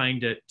not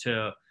trying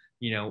to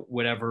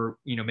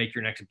make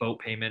your next boat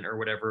payment or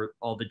whatever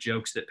all the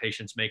jokes that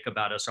patients make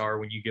about us are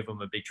when you give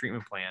them a big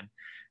treatment plan.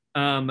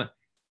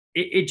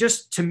 It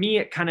just, to me,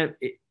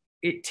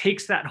 it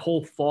takes that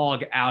whole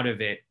fog out of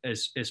it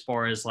as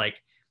far as like,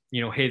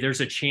 hey,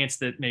 there's a chance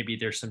that maybe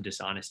there's some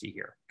dishonesty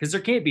here, because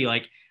there can't be.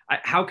 Like,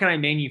 how can I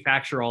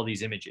manufacture all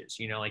these images?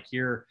 Like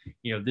here,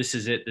 this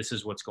is it. This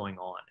is what's going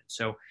on. And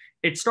so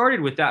it started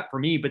with that for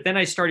me, but then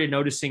I started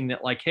noticing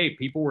that like, hey,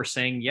 people were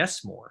saying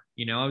yes more.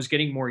 I was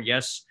getting more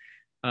yes,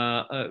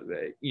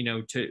 to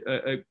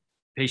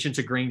patients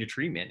agreeing to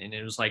treatment, and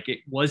it was like it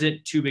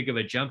wasn't too big of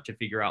a jump to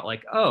figure out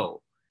like,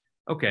 oh,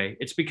 okay,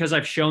 it's because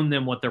I've shown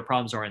them what their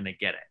problems are and they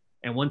get it.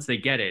 And once they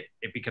get it,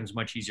 it becomes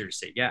much easier to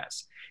say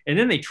yes. And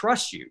then they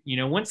trust you.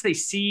 Once they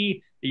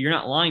see that you're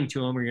not lying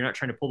to them or you're not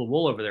trying to pull the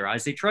wool over their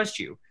eyes, they trust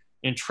you.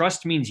 And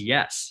trust means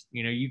yes.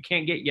 You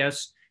can't get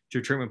yes to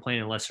a treatment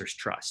plan unless there's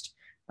trust.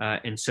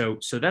 And so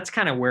that's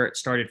kind of where it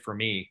started for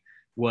me,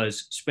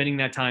 was spending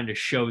that time to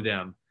show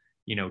them,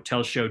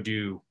 tell, show,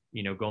 do,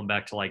 going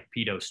back to like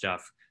pedo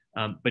stuff.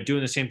 But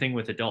doing the same thing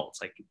with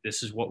adults. Like,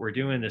 this is what we're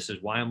doing. This is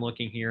why I'm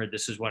looking here.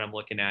 This is what I'm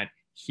looking at.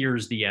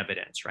 Here's the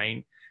evidence,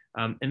 right?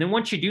 And then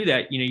once you do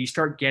that, you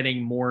start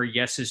getting more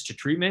yeses to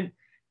treatment,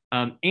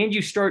 and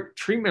you start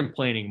treatment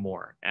planning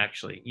more,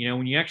 actually.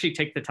 When you actually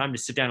take the time to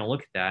sit down and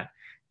look at that,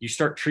 you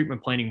start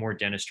treatment planning more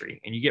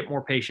dentistry, and you get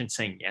more patients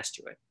saying yes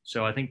to it.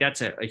 So I think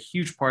that's a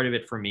huge part of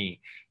it for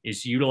me,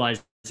 is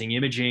utilizing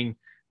imaging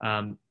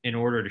in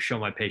order to show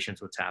my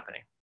patients what's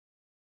happening.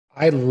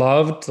 I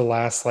loved the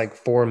last like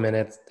 4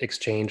 minutes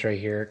exchange right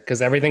here,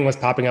 because everything was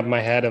popping up in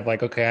my head of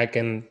like, okay, I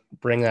can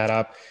bring that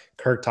up.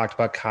 Kirk talked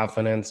about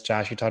confidence.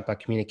 Josh, you talked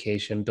about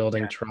communication,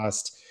 building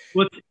trust.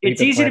 Well,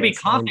 it's easy to be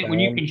confident when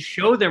you can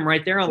show them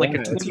right there on like a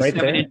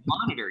 27-inch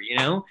monitor,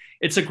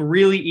 It's like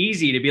really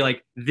easy to be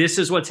like, this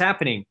is what's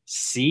happening.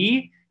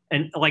 See?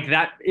 And like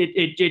that,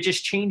 it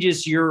just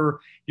changes your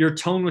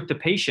tone with the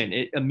patient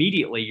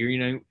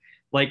immediately.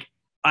 Like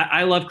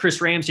I love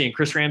Chris Ramsey, and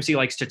Chris Ramsey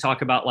likes to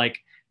talk about like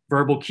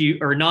verbal cue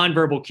or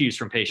nonverbal cues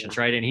from patients,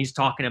 right? And he's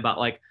talking about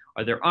like,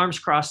 are their arms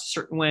crossed a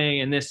certain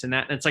way and this and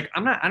that. And it's like,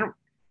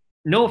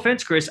 no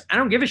offense, Chris, I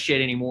don't give a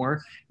shit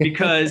anymore,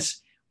 because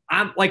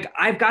I'm like,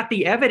 I've got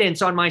the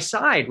evidence on my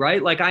side,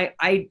 right? Like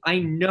I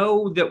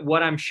know that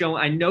what I'm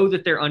showing, I know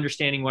that they're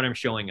understanding what I'm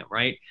showing them,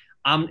 right?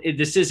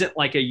 This isn't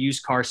like a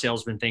used car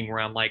salesman thing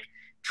where I'm like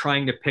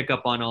trying to pick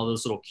up on all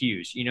those little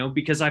cues,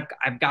 because I've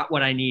got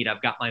what I need.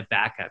 I've got my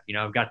backup,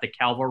 I've got the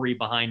cavalry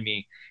behind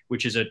me,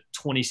 which is a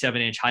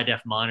 27-inch high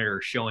def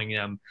monitor showing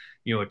them,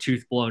 a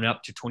tooth blown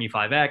up to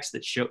 25X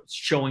that's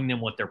showing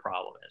them what their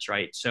problem is.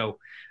 Right. So,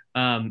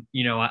 I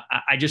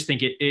just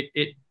think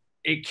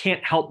it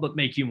can't help but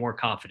make you more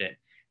confident,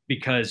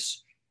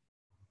 because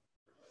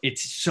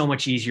it's so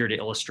much easier to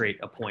illustrate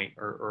a point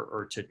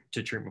or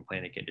to treatment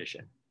plan a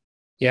condition.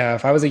 Yeah,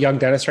 if I was a young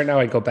dentist right now,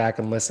 I'd go back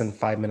and listen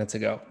 5 minutes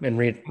ago and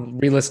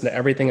re-listen to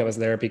everything that was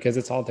there, because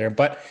it's all there.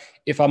 But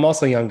if I'm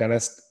also a young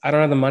dentist, I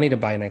don't have the money to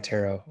buy an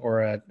iTero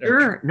or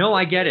Sure. No,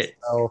 I get it.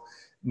 So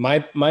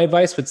my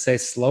advice would say,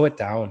 slow it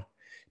down.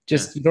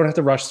 Just, you don't have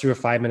to rush through a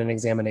 5-minute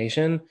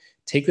examination.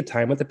 Take the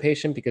time with the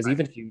patient, because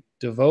even if you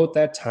devote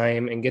that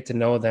time and get to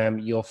know them,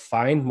 you'll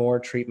find more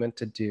treatment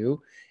to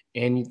do,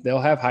 and they'll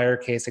have higher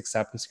case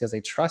acceptance because they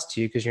trust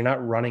you, because you're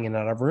not running in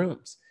and out of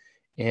rooms.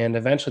 And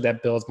eventually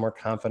that builds more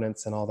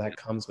confidence, and all that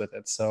comes with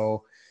it.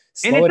 So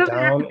slow it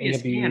down.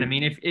 I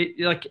mean,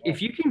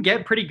 if you can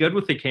get pretty good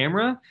with the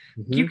camera,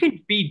 you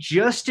can be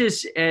just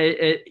as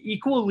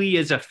equally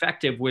as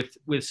effective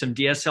with some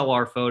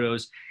DSLR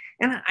photos.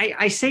 And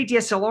I say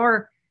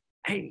DSLR,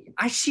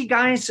 I see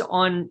guys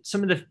on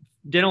some of the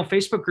dental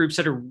Facebook groups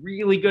that are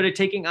really good at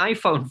taking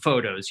iPhone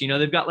photos. You know,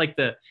 they've got like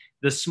the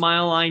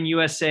Smileline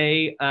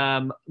USA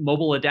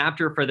mobile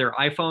adapter for their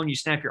iPhone. You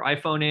snap your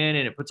iPhone in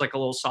and it puts like a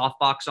little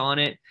softbox on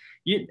it.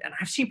 And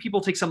I've seen people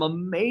take some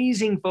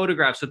amazing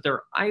photographs with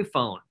their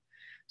iPhone.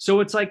 So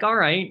it's like, all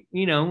right,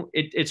 you know,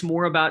 it's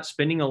more about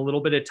spending a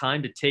little bit of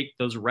time to take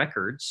those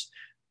records.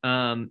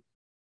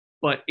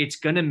 But it's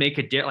going to make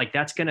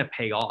that's going to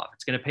pay off.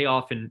 It's going to pay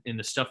off in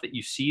the stuff that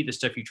you see, the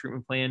stuff you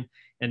treatment plan,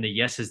 and the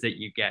yeses that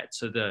you get.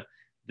 So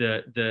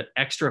the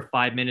extra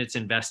 5 minutes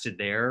invested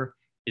there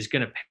is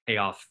going to pay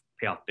off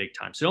big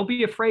time. So don't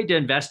be afraid to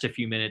invest a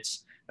few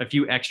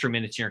extra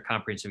minutes in your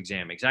comprehensive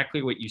exam.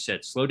 Exactly what you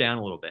said. Slow down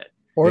a little bit.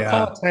 Or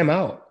call a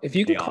timeout. If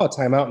you can call a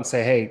timeout and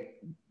say, hey,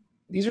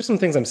 these are some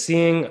things I'm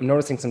seeing. I'm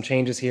noticing some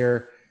changes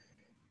here.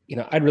 You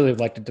know, I'd really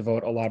like to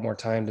devote a lot more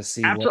time to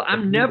see. Absolutely.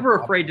 I'm never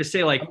afraid to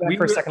say, like,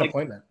 for a second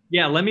appointment.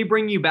 Yeah, let me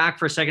bring you back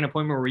for a second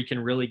appointment where we can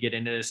really get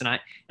into this. And I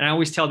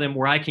always tell them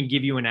where I can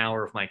give you an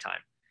hour of my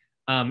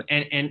time.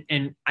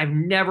 And I've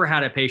never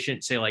had a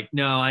patient say like,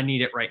 no, I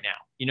need it right now.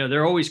 You know,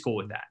 they're always cool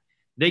with that.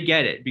 They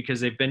get it because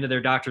they've been to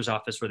their doctor's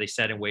office where they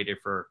sat and waited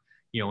for,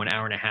 you know, an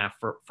hour and a half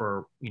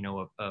for you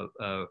know,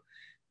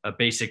 a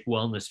basic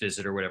wellness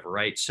visit or whatever.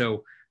 Right.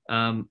 So,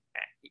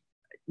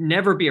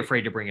 never be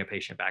afraid to bring a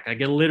patient back. I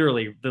get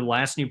literally the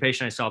last new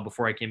patient I saw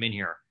before I came in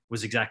here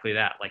was exactly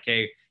that. Like,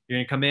 hey, you're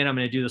going to come in, I'm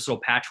going to do this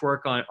little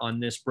patchwork on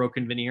this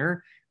broken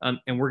veneer.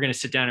 And we're going to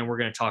sit down and we're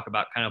going to talk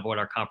about kind of what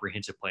our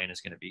comprehensive plan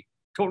is going to be.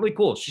 Totally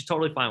cool. She's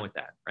totally fine with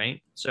that.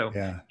 Right. So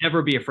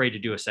never be afraid to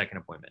do a second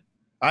appointment.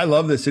 I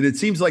love this. And it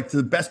seems like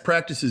the best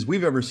practices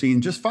we've ever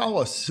seen, just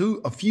follow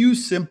a few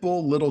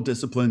simple little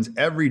disciplines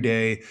every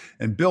day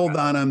and build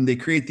on them. They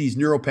create these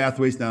neural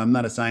pathways. Now, I'm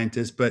not a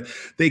scientist, but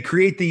they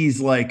create these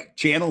like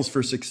channels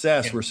for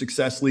success where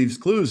success leaves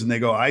clues. And they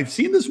go, I've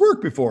seen this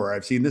work before.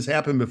 I've seen this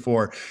happen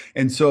before.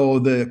 And so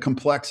the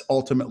complex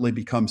ultimately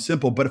becomes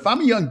simple. But if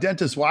I'm a young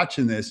dentist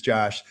watching this,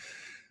 Josh,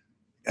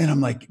 and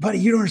I'm like, buddy,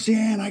 you don't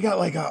understand. I got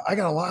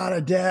a lot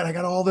of debt. I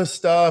got all this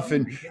stuff.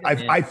 And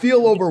I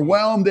feel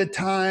overwhelmed at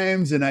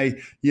times. And I'm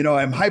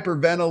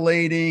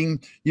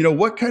hyperventilating. You know,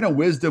 what kind of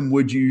wisdom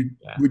would you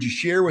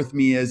share with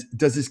me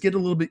does this get a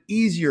little bit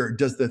easier?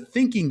 Does the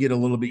thinking get a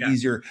little bit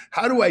easier?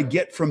 How do I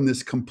get from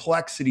this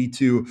complexity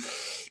to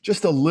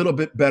just a little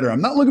bit better?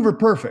 I'm not looking for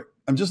perfect.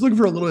 I'm just looking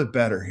for a little bit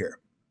better here.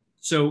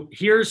 So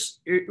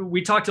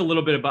we talked a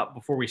little bit about,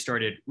 before we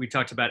started, we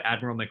talked about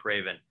Admiral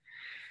McRaven,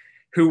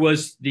 who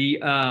was the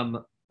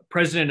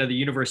president of the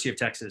University of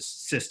Texas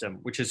system,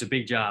 which is a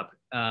big job.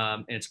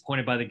 And it's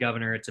appointed by the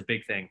governor. It's a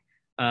big thing.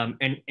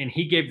 And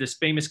he gave this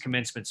famous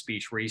commencement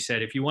speech where he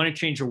said, if you want to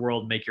change the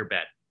world, make your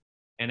bed.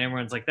 And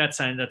everyone's like, that's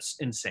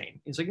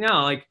insane. He's like,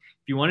 no, like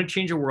if you want to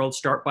change the world,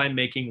 start by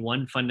making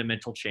one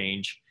fundamental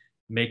change,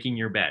 making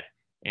your bed.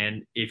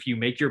 And if you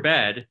make your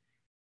bed,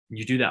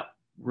 you do that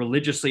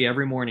religiously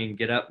every morning,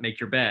 get up, make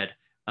your bed,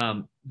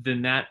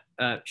 then that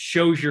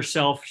shows your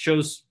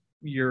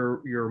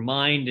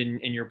mind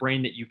and your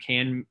brain that you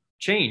can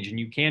change and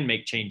you can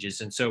make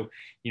changes. And so,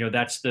 you know,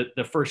 that's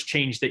the first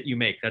change that you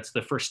make. That's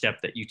the first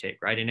step that you take,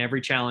 right? And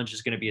every challenge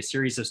is going to be a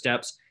series of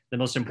steps. The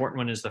most important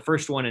one is the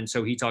first one. And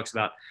so he talks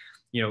about,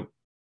 you know,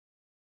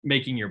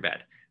 making your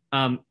bed.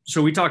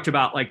 So we talked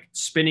about like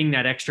spending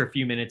that extra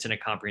few minutes in a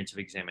comprehensive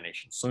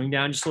examination, slowing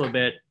down just a little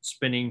bit,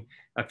 spending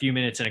a few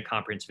minutes in a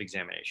comprehensive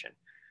examination.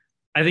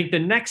 I think the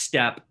next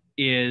step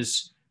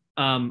is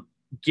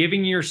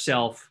giving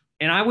yourself,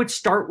 and I would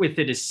start with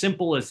it as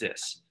simple as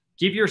this.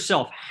 Give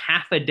yourself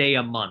half a day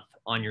a month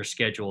on your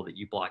schedule that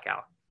you block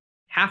out.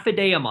 Half a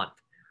day a month.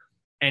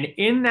 And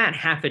in that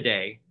half a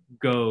day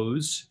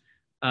goes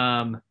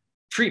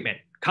treatment,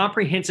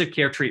 comprehensive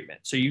care treatment.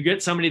 So you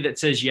get somebody that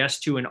says yes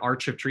to an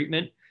arch of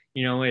treatment.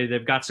 You know,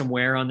 they've got some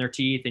wear on their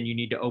teeth and you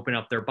need to open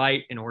up their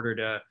bite in order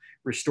to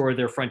restore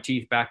their front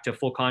teeth back to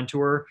full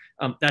contour.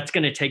 That's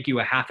going to take you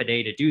a half a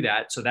day to do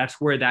that. So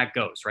that's where that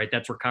goes, right?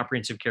 That's where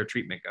comprehensive care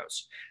treatment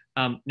goes.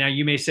 Now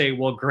you may say,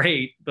 well,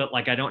 great, but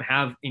like I don't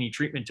have any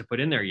treatment to put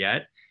in there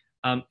yet.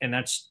 And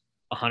that's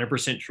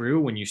 100% true.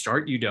 When you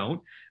start, you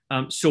don't.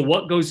 So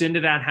what goes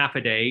into that half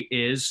a day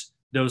is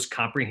those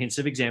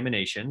comprehensive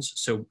examinations.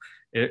 So,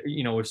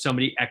 you know, if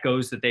somebody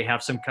echoes that they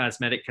have some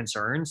cosmetic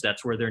concerns,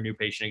 that's where their new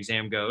patient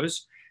exam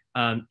goes.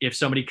 If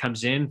somebody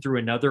comes in through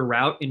another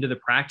route into the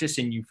practice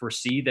and you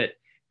foresee that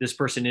this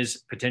person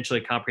is potentially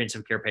a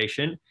comprehensive care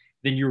patient,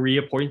 then you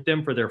reappoint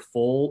them for their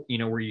full, you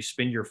know, where you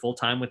spend your full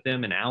time with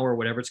them, an hour,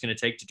 whatever it's going to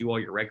take to do all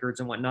your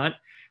records and whatnot,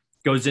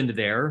 goes into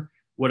there.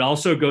 What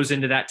also goes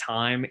into that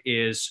time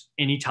is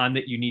any time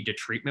that you need to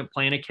treatment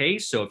plan a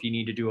case. So if you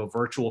need to do a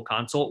virtual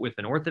consult with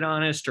an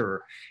orthodontist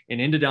or an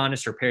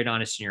endodontist or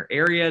periodontist in your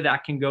area,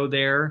 that can go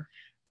there.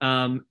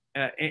 And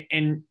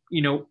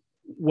you know,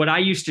 what I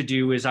used to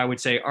do is I would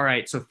say, all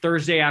right, so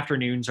Thursday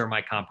afternoons are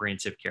my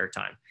comprehensive care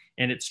time.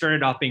 And it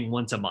started off being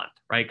once a month,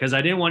 right? Because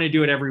I didn't want to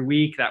do it every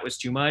week. That was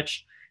too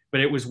much, but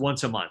it was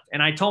once a month.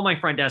 And I told my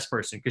front desk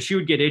person, because she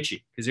would get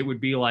itchy, because it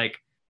would be like,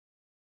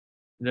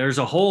 there's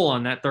a hole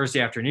on that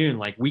Thursday afternoon.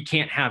 Like, we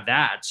can't have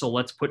that. So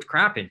let's put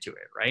crap into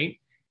it, right?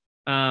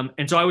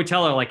 And so I would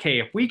tell her, like, hey,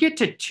 if we get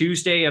to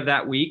Tuesday of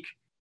that week,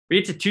 we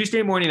get to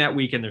Tuesday morning that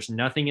week and there's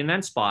nothing in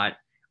that spot,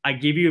 I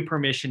give you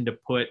permission to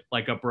put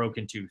like a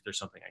broken tooth or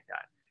something like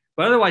that.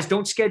 But otherwise,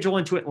 don't schedule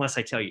into it unless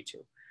I tell you to.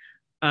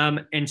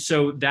 And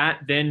so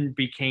that then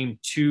became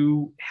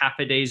 2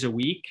 half-a-days a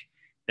week.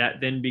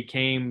 That then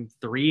became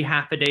 3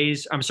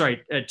 half-a-days. I'm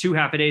sorry, 2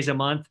 half-a-days a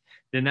month.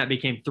 Then that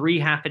became 3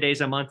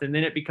 half-a-days a month. And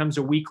then it becomes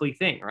a weekly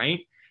thing,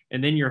 right?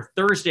 And then your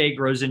Thursday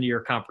grows into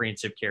your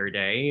comprehensive care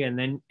day. And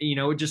then, you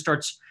know, it just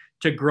starts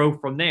to grow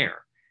from there.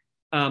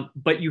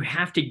 But you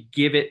have to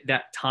give it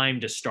that time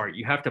to start.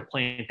 You have to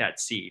plant that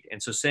seed.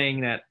 And so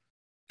saying that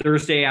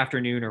Thursday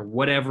afternoon or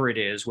whatever it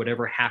is,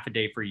 whatever half a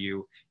day for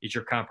you is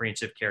your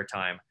comprehensive care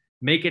time,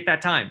 make it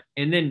that time,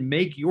 and then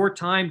make your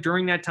time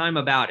during that time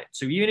about it.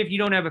 So even if you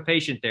don't have a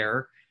patient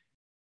there,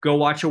 go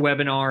watch a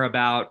webinar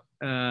about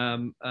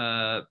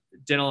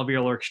dental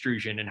alveolar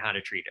extrusion and how to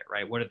treat it,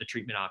 right? What are the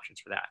treatment options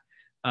for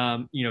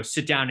that? You know,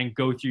 sit down and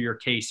go through your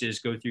cases,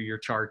 go through your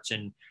charts,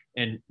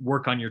 and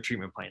work on your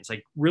treatment plans.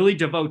 Like, really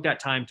devote that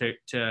time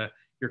to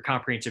your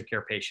comprehensive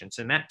care patients,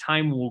 and that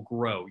time will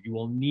grow. You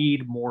will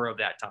need more of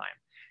that time.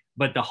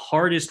 But the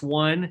hardest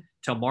one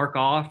to mark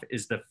off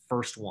is the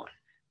first one,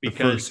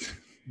 because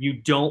you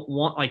don't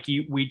want, like,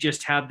 we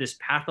just have this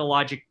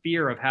pathologic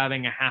fear of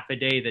having a half a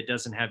day that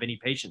doesn't have any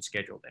patients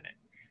scheduled in it.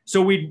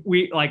 So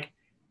we like,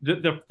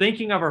 the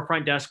thinking of our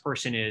front desk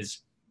person is,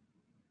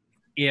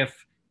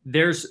 if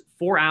there's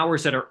 4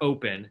 hours that are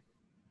open,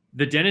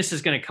 the dentist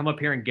is going to come up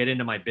here and get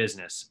into my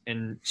business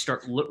and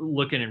start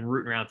looking and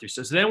rooting around through.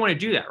 So they don't want to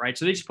do that, right?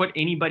 So they just put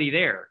anybody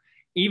there,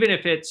 even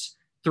if it's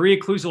 3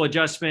 occlusal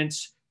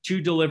adjustments,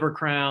 2 deliver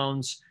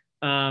crowns,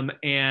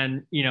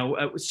 and, you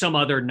know, some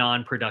other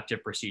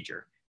non-productive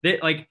procedure.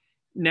 That, like,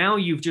 now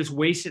you've just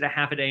wasted a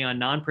half a day on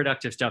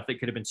non-productive stuff that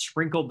could have been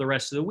sprinkled the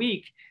rest of the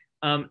week.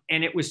 And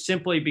it was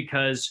simply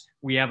because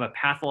we have a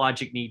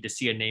pathologic need to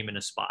see a name in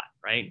a spot,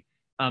 right?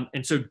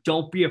 And so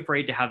don't be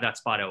afraid to have that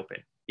spot open.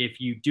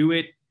 If you do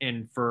it,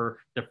 and for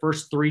the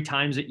first 3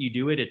 times that you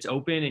do it, it's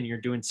open and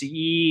you're doing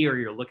CE or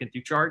you're looking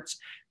through charts,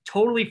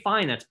 totally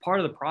fine. That's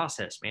part of the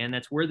process, man.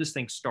 That's where this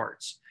thing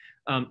starts.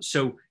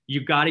 So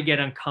you've got to get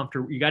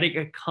uncomfortable. You got to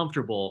get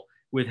comfortable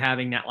with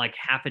having that, like,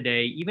 half a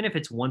day, even if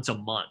it's once a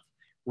month,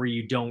 where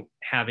you don't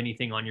have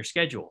anything on your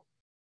schedule.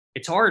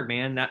 It's hard,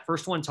 man. That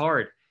first one's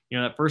hard. You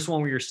know, that first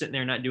one where you're sitting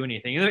there not doing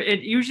anything.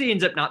 It usually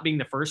ends up not being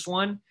the first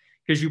one,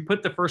 because you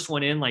put the first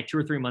one in like 2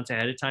 or 3 months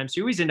ahead of time. So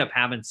you always end up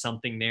having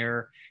something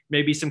there,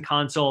 maybe some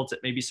consults,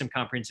 maybe some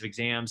comprehensive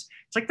exams.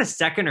 It's like the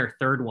second or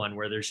third one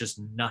where there's just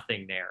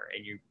nothing there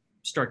and you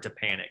start to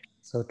panic.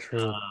 So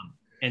true.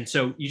 And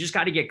so you just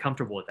got to get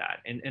comfortable with that.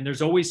 And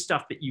there's always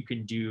stuff that you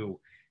can do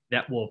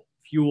that will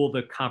fuel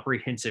the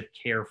comprehensive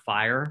care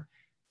fire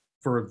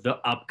for the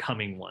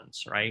upcoming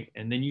ones, right?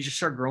 And then you just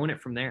start growing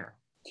it from there.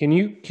 Can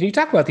you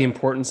talk about the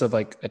importance of,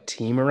 like, a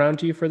team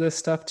around you for this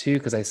stuff too?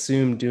 Because I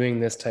assume doing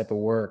this type of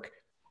work,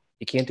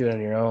 you can't do it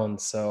on your own.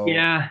 So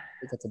yeah, I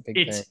think that's a big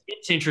thing.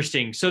 It's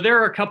interesting. So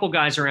there are a couple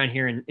guys around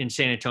here in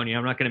San Antonio,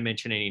 I'm not going to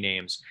mention any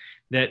names,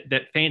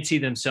 that fancy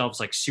themselves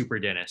like super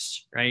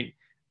dentists, right?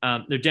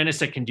 They're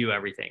dentists that can do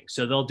everything.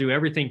 So they'll do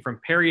everything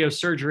from perio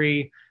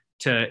surgery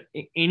to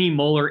any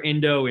molar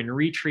endo and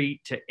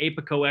retreat to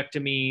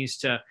apicoectomies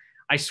to,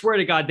 I swear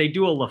to God, they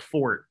do a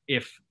Lafort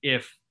if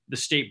the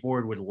state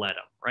board would let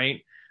them,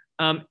 right?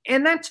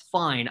 And that's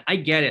fine. I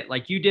get it.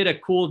 Like, you did a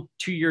cool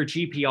 2-year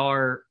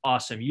GPR.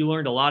 Awesome. You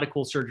learned a lot of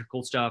cool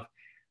surgical stuff.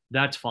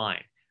 That's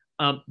fine.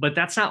 But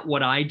that's not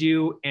what I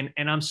do. And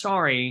I'm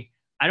sorry,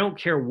 I don't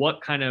care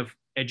what kind of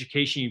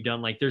education you've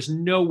done. Like, there's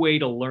no way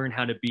to learn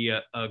how to be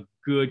a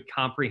good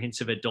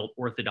comprehensive adult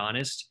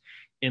orthodontist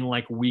in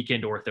like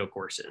weekend ortho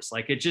courses.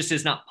 Like, it just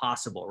is not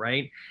possible,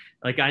 right?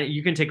 Like,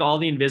 you can take all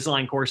the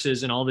Invisalign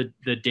courses and all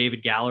the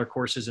David Galler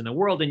courses in the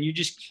world, and you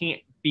just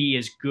can't be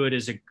as good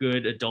as a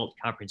good adult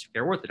comprehensive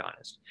care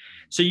orthodontist.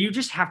 So you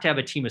just have to have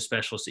a team of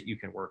specialists that you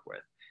can work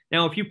with.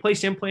 Now, if you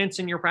place implants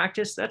in your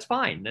practice, that's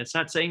fine. That's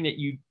not saying that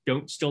you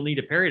don't still need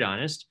a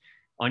periodontist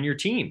on your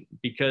team,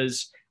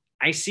 because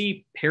I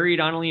see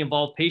periodontally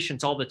involved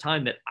patients all the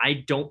time that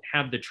I don't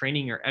have the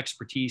training or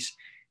expertise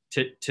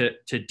to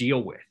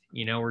deal with,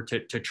 you know, or to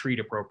treat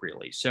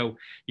appropriately. So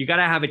you got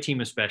to have a team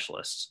of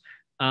specialists.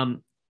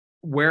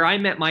 Where I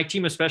met my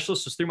team of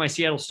specialists was through my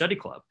Seattle Study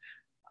Club.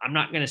 I'm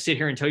not going to sit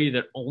here and tell you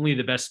that only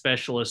the best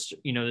specialists,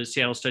 you know, the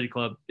Seattle Study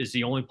Club is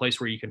the only place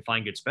where you can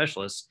find good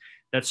specialists.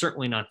 That's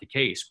certainly not the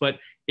case. But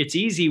it's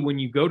easy when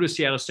you go to a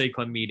Seattle Study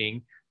Club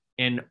meeting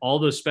and all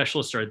those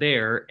specialists are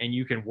there, and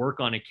you can work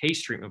on a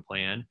case treatment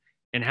plan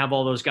and have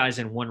all those guys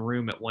in one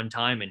room at one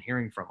time and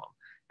hearing from them,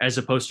 as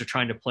opposed to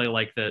trying to play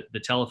like the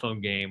telephone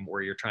game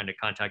where you're trying to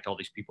contact all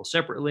these people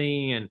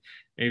separately. And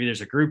maybe there's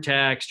a group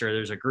text or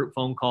there's a group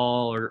phone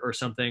call or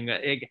something.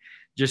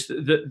 Just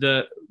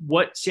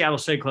what Seattle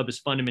Study Club is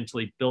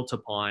fundamentally built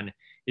upon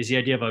is the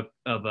idea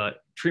of a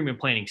treatment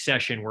planning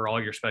session where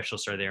all your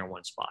specialists are there in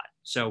one spot.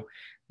 So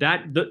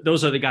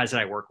those are the guys that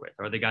I work with,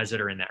 or the guys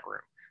that are in that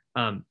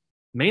room.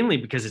 Mainly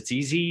because it's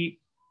easy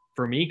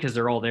for me because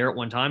they're all there at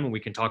one time and we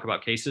can talk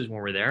about cases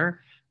when we're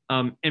there.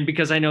 And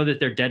because I know that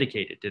they're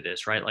dedicated to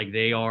this, right? Like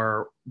they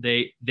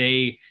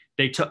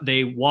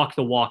walk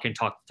the walk and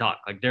talk the talk.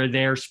 Like they're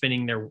there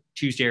spending their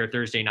Tuesday or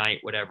Thursday night,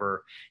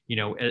 whatever,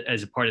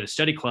 as a part of the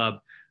study club,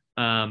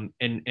 and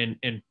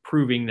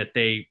proving that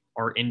they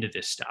are into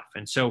this stuff.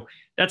 And so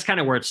that's kind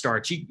of where it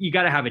starts. You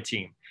got to have a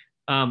team.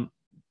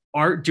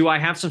 Do I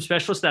have some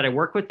specialists that I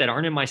work with that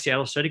aren't in my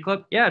Seattle study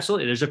club? Yeah,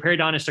 absolutely. There's a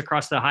periodontist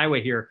across the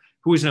highway here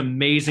who is an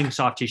amazing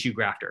soft tissue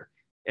grafter.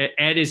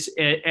 Ed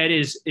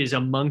is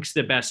amongst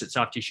the best at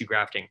soft tissue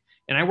grafting.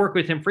 And I work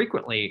with him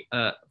frequently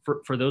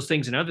for those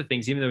things and other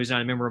things, even though he's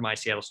not a member of my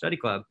Seattle study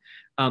club,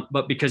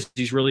 but because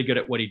he's really good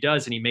at what he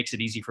does and he makes it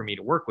easy for me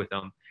to work with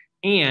him.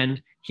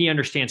 And he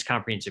understands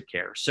comprehensive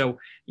care. So,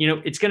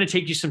 it's going to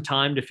take you some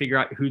time to figure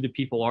out who the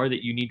people are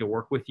that you need to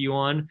work with you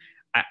on.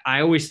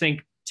 I always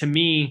think, to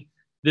me,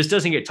 this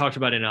doesn't get talked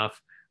about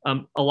enough.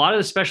 A lot of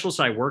the specialists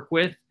I work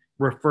with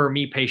refer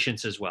me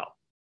patients as well,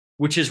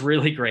 which is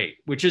really great,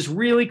 which is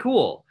really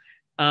cool.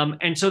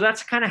 And so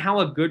that's kind of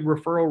how a good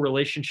referral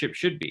relationship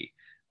should be.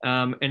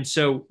 And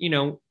so,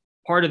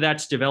 part of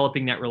that's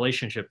developing that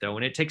relationship though.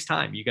 And it takes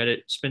time. You got to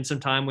spend some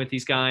time with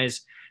these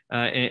guys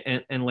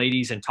and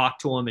ladies and talk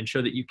to them and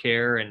show that you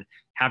care and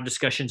have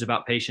discussions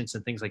about patients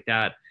and things like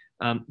that.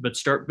 But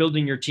start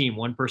building your team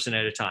one person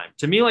at a time.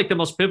 To me, like the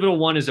most pivotal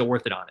one is an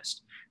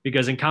orthodontist,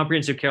 because in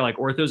comprehensive care, like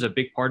ortho is a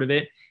big part of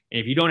it.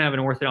 And if you don't have an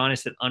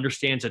orthodontist that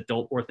understands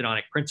adult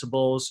orthodontic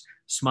principles,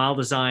 smile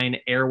design,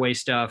 airway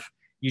stuff,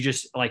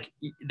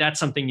 that's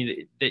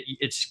something that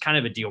it's kind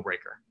of a deal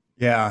breaker.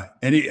 Yeah.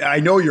 And I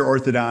know you're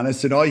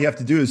orthodontist, and all you have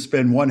to do is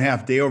spend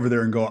 1/2 day over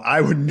there and go, I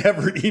would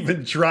never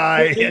even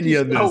try any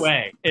of this. No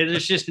way.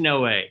 There's just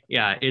no way.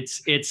 Yeah.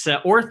 It's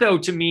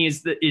ortho to me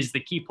is the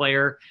key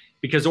player,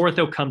 because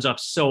ortho comes up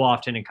so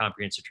often in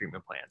comprehensive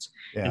treatment plans.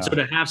 Yeah. And so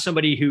to have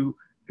somebody who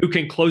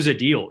can close a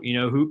deal,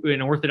 an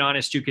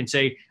orthodontist who can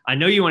say, I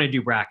know you want to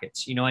do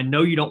brackets, I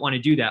know you don't want to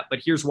do that, but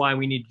here's why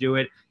we need to do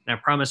it. And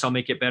I promise I'll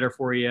make it better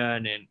for you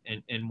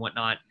and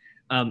whatnot.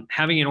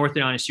 Having an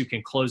orthodontist who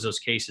can close those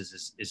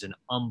cases is an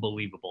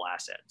unbelievable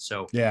asset.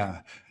 So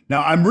yeah.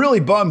 Now I'm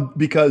really bummed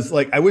because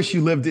I wish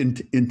you lived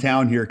in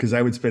town here, because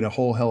I would spend a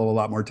whole hell of a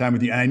lot more time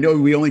with you. And I know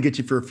we only get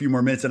you for a few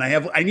more minutes, and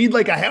I need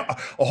a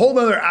whole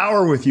other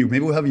hour with you.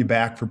 Maybe we'll have you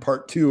back for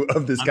part 2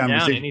 of this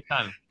conversation. Down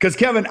anytime. Because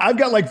Kevin, I've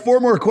got 4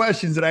 more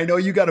questions, and I know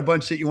you got a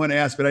bunch that you want to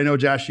ask, but I know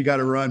Josh, you got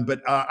to run.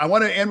 But I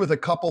want to end with a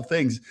couple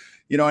things.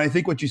 And I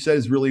think what you said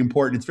is really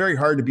important. It's very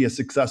hard to be a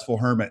successful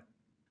hermit.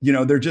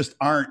 There just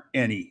aren't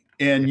any.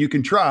 And you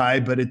can try,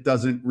 but it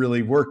doesn't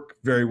really work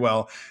very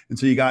well. And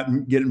so you got to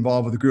get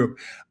involved with the group.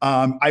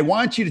 I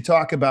want you to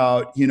talk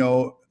about,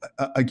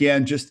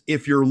 again, just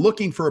if you're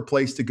looking for a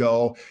place to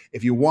go,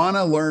 if you want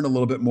to learn a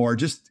little bit more,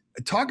 just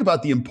talk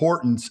about the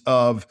importance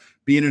of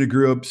being in a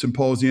group,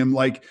 Symposium.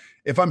 Like,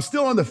 if I'm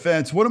still on the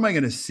fence, what am I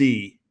going to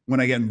see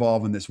when I get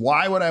involved in this?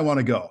 Why would I want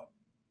to go?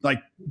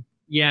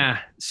 Yeah.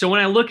 So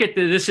when I look at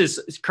this is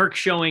Kirk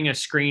showing a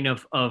screen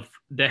of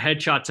the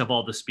headshots of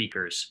all the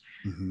speakers.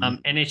 Mm-hmm.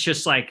 And it's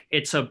just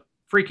it's a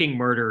freaking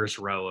murderer's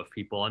row of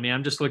people. I mean,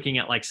 I'm just looking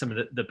at some of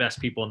the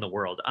best people in the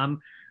world.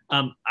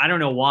 I don't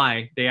know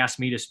why they asked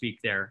me to speak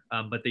there,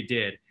 but they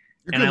did.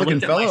 You're a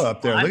good-looking fellow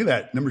up there. Look at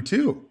that, number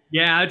 2.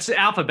 Yeah, it's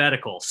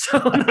alphabetical, so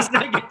let's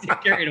not get too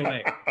carried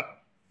away.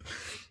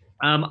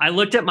 I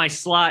looked at my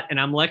slot, and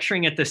I'm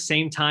lecturing at the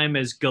same time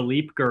as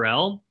Galip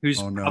Gurel,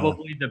 who's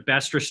probably the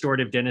best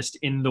restorative dentist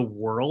in the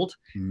world.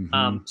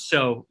 Mm-hmm.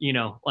 So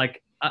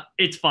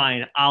it's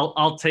fine.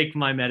 I'll take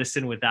my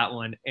medicine with that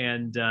one.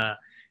 And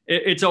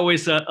it's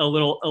always a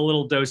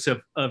little dose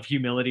of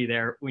humility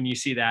there when you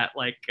see that.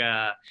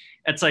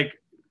 It's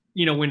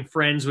when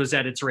Friends was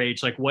at its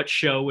rage, what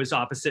show was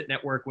opposite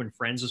network when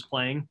Friends was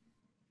playing?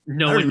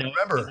 No one knows.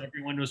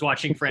 Everyone was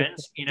watching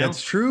Friends,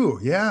 That's true.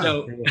 Yeah.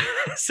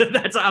 So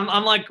that's,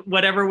 I'm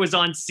whatever was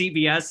on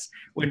CBS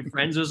when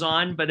Friends was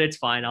on, but it's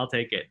fine. I'll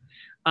take it.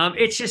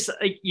 It's just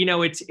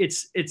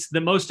it's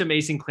the most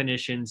amazing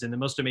clinicians and the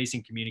most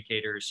amazing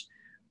communicators,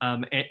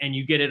 and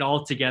you get it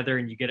all together,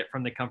 and you get it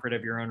from the comfort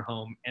of your own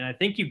home. And I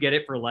think you get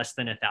it for less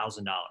than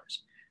 $1,000,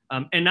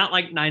 and not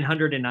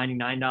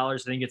 $999. I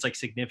think it's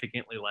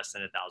significantly less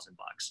than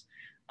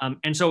 $1,000.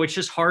 And so it's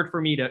just hard for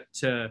me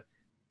to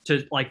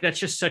that's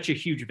just such a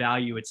huge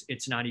value.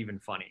 It's not even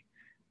funny.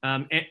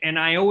 And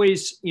I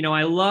always,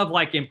 I love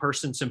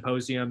in-person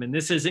Symposium, and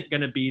this isn't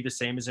going to be the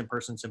same as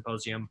in-person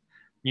Symposium.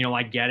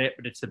 I get it,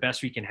 but it's the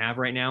best we can have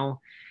right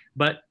now.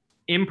 But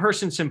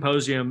in-person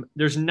Symposium,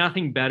 there's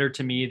nothing better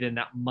to me than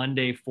that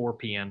Monday 4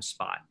 p.m.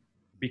 spot,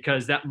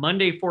 because that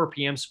Monday 4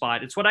 p.m.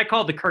 spot, it's what I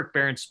call the Kirk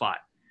Barron spot.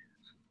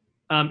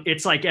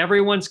 It's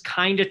everyone's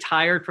kind of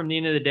tired from the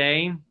end of the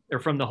day or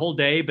from the whole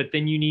day, but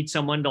then you need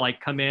someone to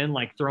come in,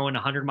 throwing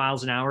 100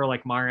 miles an hour,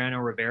 like Mariano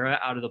Rivera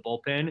out of the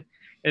bullpen.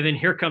 And then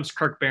here comes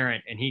Kirk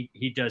Barron, and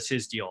he does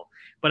his deal.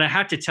 But I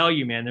have to tell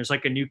you, man, there's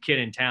a new kid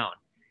in town.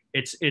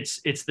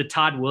 It's the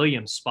Todd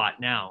Williams spot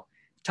now.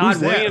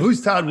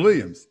 Who's Todd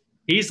Williams?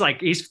 He's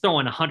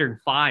throwing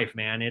 105,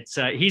 man. It's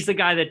he's the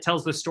guy that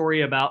tells the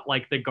story about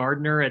like the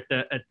gardener at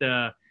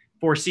the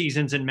Four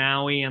Seasons in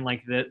Maui and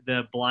like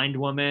the blind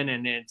woman,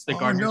 and it's the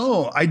gardener.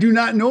 No, I do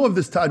not know of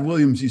this Todd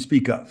Williams you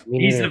speak of.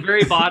 He's the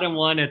very bottom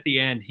one at the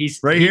end. He's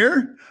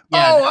here.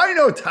 Yeah, I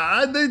know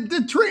Todd,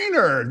 the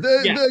trainer,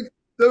 the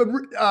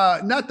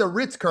not the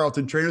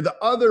Ritz-Carlton trainer, the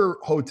other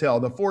hotel,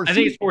 the Four Seasons. I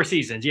think it's Four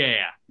Seasons.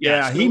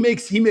 Yeah. So, he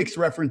makes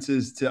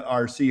references to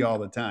RC all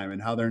the time and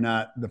how they're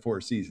not the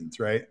Four Seasons,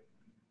 right?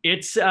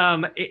 It's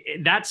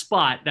that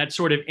spot, that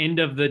sort of end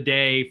of the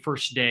day,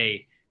 first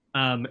day.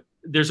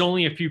 There's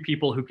only a few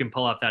people who can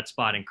pull off that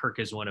spot, and Kirk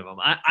is one of them.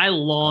 I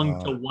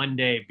long to one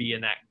day be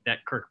in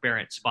that Kirk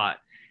Barrett spot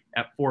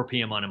at 4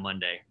 p.m. on a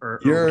Monday.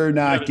 You're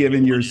not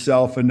giving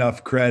yourself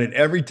enough credit.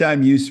 Every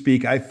time you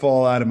speak, I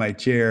fall out of my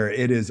chair.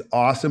 It is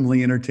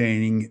awesomely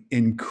entertaining,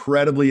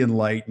 incredibly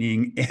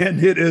enlightening,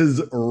 and it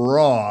is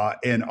raw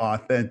and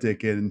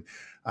authentic. And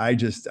I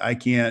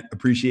can't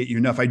appreciate you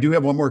enough. I do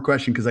have one more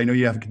question because I know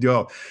you have to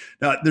go.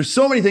 Now, there's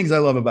so many things I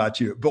love about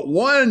you, but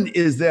one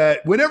is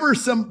that whenever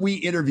we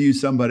interview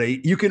somebody,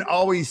 you can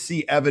always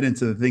see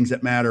evidence of the things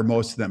that matter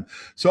most to them.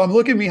 So I'm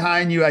looking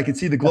behind you. I can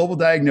see the global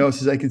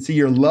diagnosis. I can see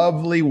your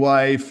lovely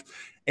wife.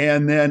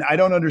 And then I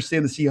don't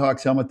understand the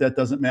Seahawks helmet. That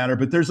doesn't matter.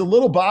 But there's a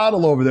little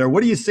bottle over there.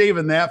 What are you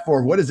saving that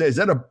for? What is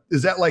that?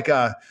 Is that like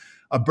a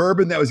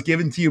bourbon that was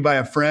given to you by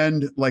a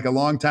friend like a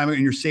long time ago,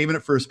 and you're saving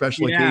it for a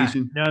special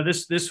occasion? No,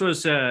 this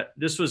was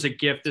a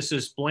gift. This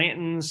is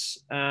Blanton's.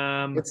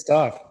 Good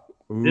stuff.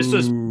 This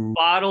was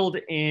bottled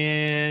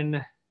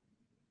in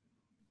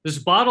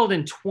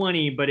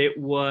 20, but it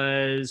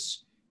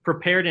was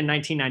prepared in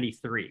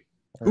 1993.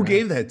 Who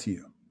gave that to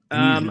you?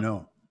 I need to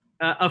know.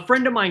 A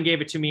friend of mine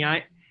gave it to me.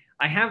 I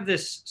have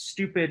this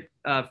stupid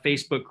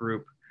Facebook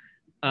group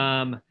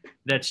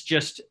that's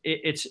just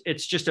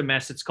it's just a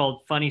mess. It's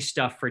called Funny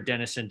Stuff for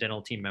Dentists and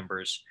Dental Team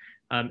Members.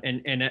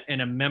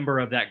 And a member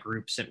of that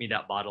group sent me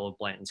that bottle of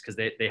Blanton's because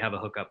they have a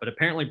hookup. But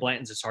apparently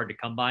Blanton's is hard to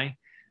come by.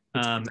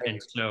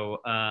 And so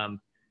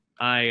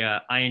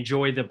I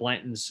enjoy the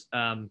Blanton's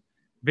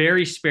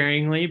very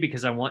sparingly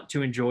because I want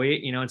to enjoy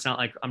it. You know, it's not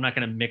like I'm not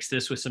going to mix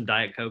this with some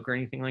Diet Coke or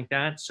anything like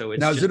that. So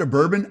it's is it a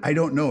bourbon? I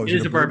don't know. It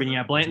is a bourbon.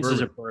 Yeah, Blanton's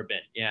is a bourbon.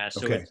 Yeah,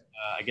 so it's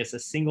I guess a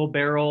single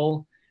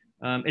barrel.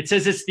 It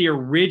says it's the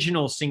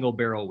original single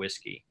barrel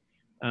whiskey,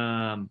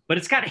 but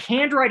it's got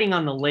handwriting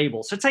on the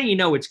label, so that's how you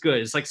know it's good.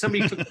 It's like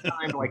somebody took the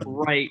time to like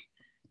write,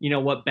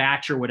 what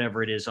batch or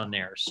whatever it is on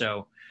there.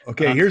 So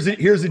here's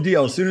the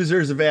deal. As soon as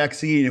there's a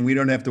vaccine and we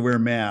don't have to wear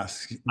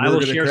masks,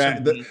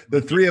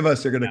 the three of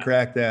us are going to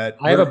crack that.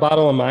 I have a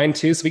bottle of mine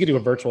too, so we could do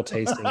a virtual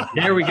tasting.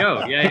 There we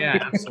go. Yeah,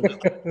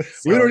 absolutely.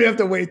 We don't have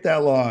to wait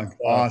that long.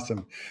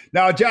 Awesome.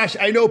 Now, Josh,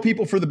 I know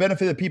people, for the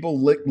benefit of people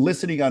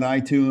listening on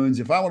iTunes,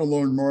 if I want to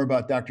learn more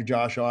about Dr.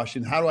 Josh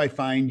Austin, how do I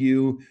find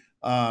you?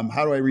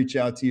 How do I reach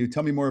out to you?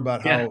 Tell me more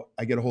about how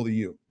I get a hold of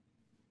you.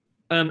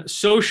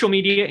 Social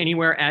media,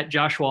 anywhere at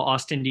Joshua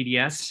Austin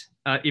DDS.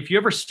 If you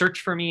ever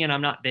search for me and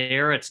I'm not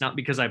there, it's not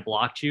because I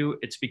blocked you.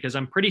 It's because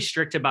I'm pretty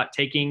strict about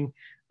taking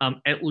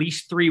at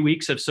least 3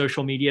 weeks of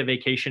social media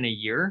vacation a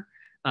year.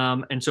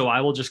 And so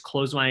I will just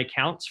close my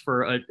accounts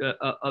for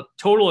a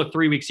total of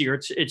 3 weeks a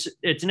year.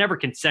 It's never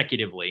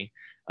consecutively.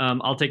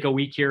 I'll take a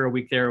week here, a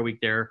week there, a week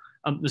there.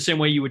 The same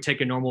way you would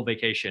take a normal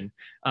vacation.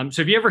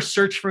 So if you ever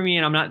search for me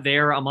and I'm not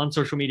there, I'm on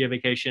social media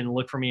vacation,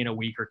 look for me in a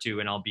week or two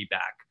and I'll be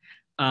back.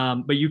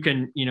 But you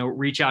can,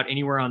 reach out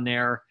anywhere on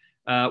there.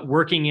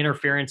 Working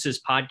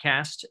Interferences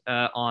podcast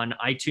on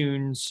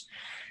iTunes,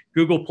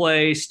 Google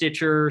Play,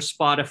 Stitcher,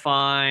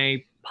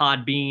 Spotify,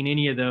 Podbean,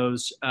 any of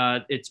those.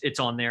 It's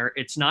on there.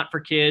 It's not for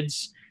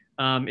kids.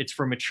 It's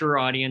for mature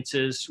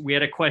audiences. We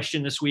had a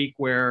question this week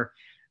where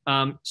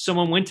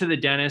someone went to the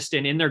dentist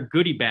and in their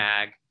goodie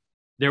bag,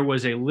 there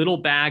was a little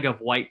bag of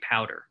white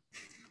powder.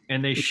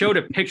 And they showed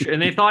a picture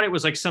and they thought it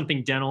was like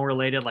something dental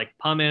related, like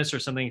pumice or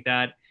something like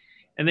that.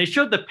 And they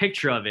showed the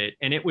picture of it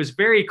and it was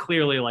very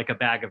clearly like a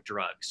bag of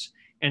drugs.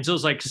 And so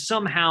it's like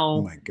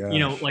somehow,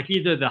 like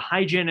either the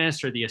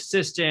hygienist or the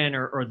assistant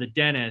or the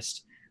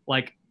dentist,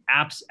 like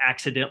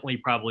accidentally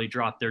probably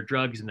dropped their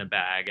drugs in the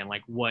bag and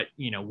like what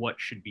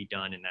should be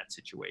done in that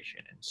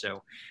situation. And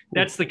so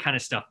that's the kind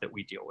of stuff that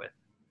we deal with.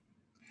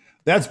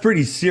 That's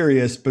pretty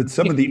serious, but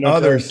some of the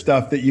other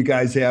stuff that you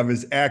guys have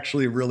is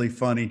actually really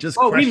funny.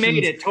 We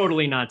made it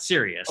totally not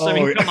serious. I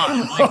mean, come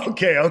on.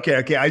 Like,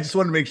 okay. I just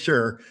want to make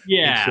sure.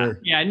 Yeah.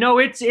 No,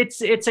 it's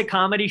a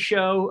comedy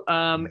show,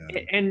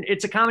 and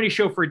it's a comedy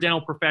show for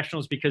dental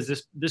professionals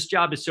because this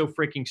job is so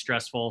freaking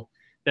stressful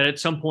that at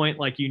some point,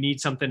 like, you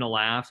need something to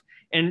laugh.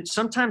 And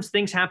sometimes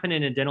things happen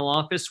in a dental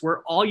office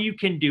where all you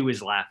can do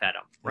is laugh at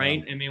them,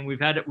 right? Yeah. I mean,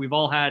 we've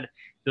all had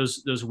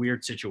those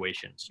weird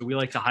situations. So we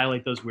like to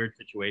highlight those weird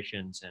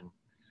situations. And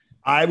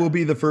I will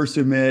be the first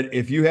to admit,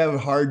 if you have a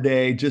hard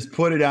day, just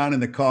put it on in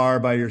the car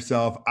by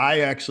yourself. I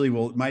actually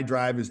will. My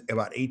drive is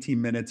about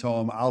 18 minutes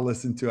home. I'll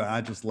listen to it.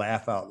 I just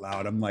laugh out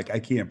loud. I'm like, I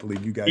can't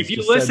believe you guys. If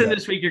you listen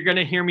this week, you're going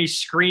to hear me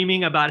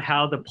screaming about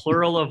how the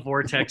plural of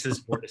vortex is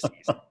vortices.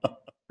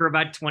 for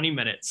about 20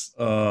 minutes.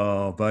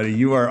 Oh, buddy,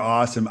 you are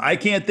awesome. I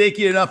can't thank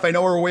you enough. I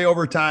know we're way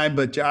over time,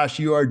 but Josh,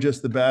 you are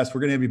just the best.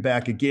 We're going to have you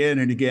back again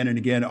and again and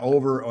again,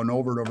 over and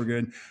over and over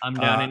again. I'm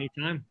down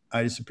anytime.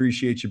 I just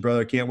appreciate you,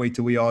 brother. Can't wait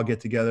till we all get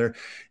together.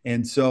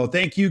 And so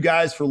thank you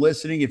guys for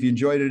listening. If you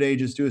enjoyed today,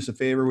 just do us a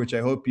favor, which I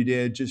hope you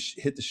did. Just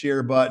hit the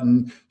share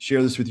button,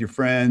 share this with your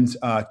friends.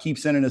 Keep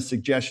sending us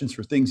suggestions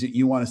for things that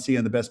you want to see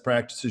on the Best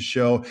Practices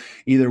show,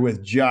 either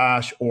with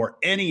Josh or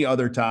any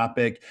other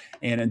topic.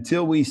 And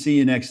until we see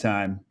you next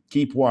time,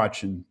 keep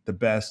watching the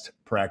Best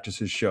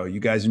Practices show. You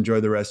guys enjoy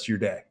the rest of your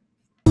day.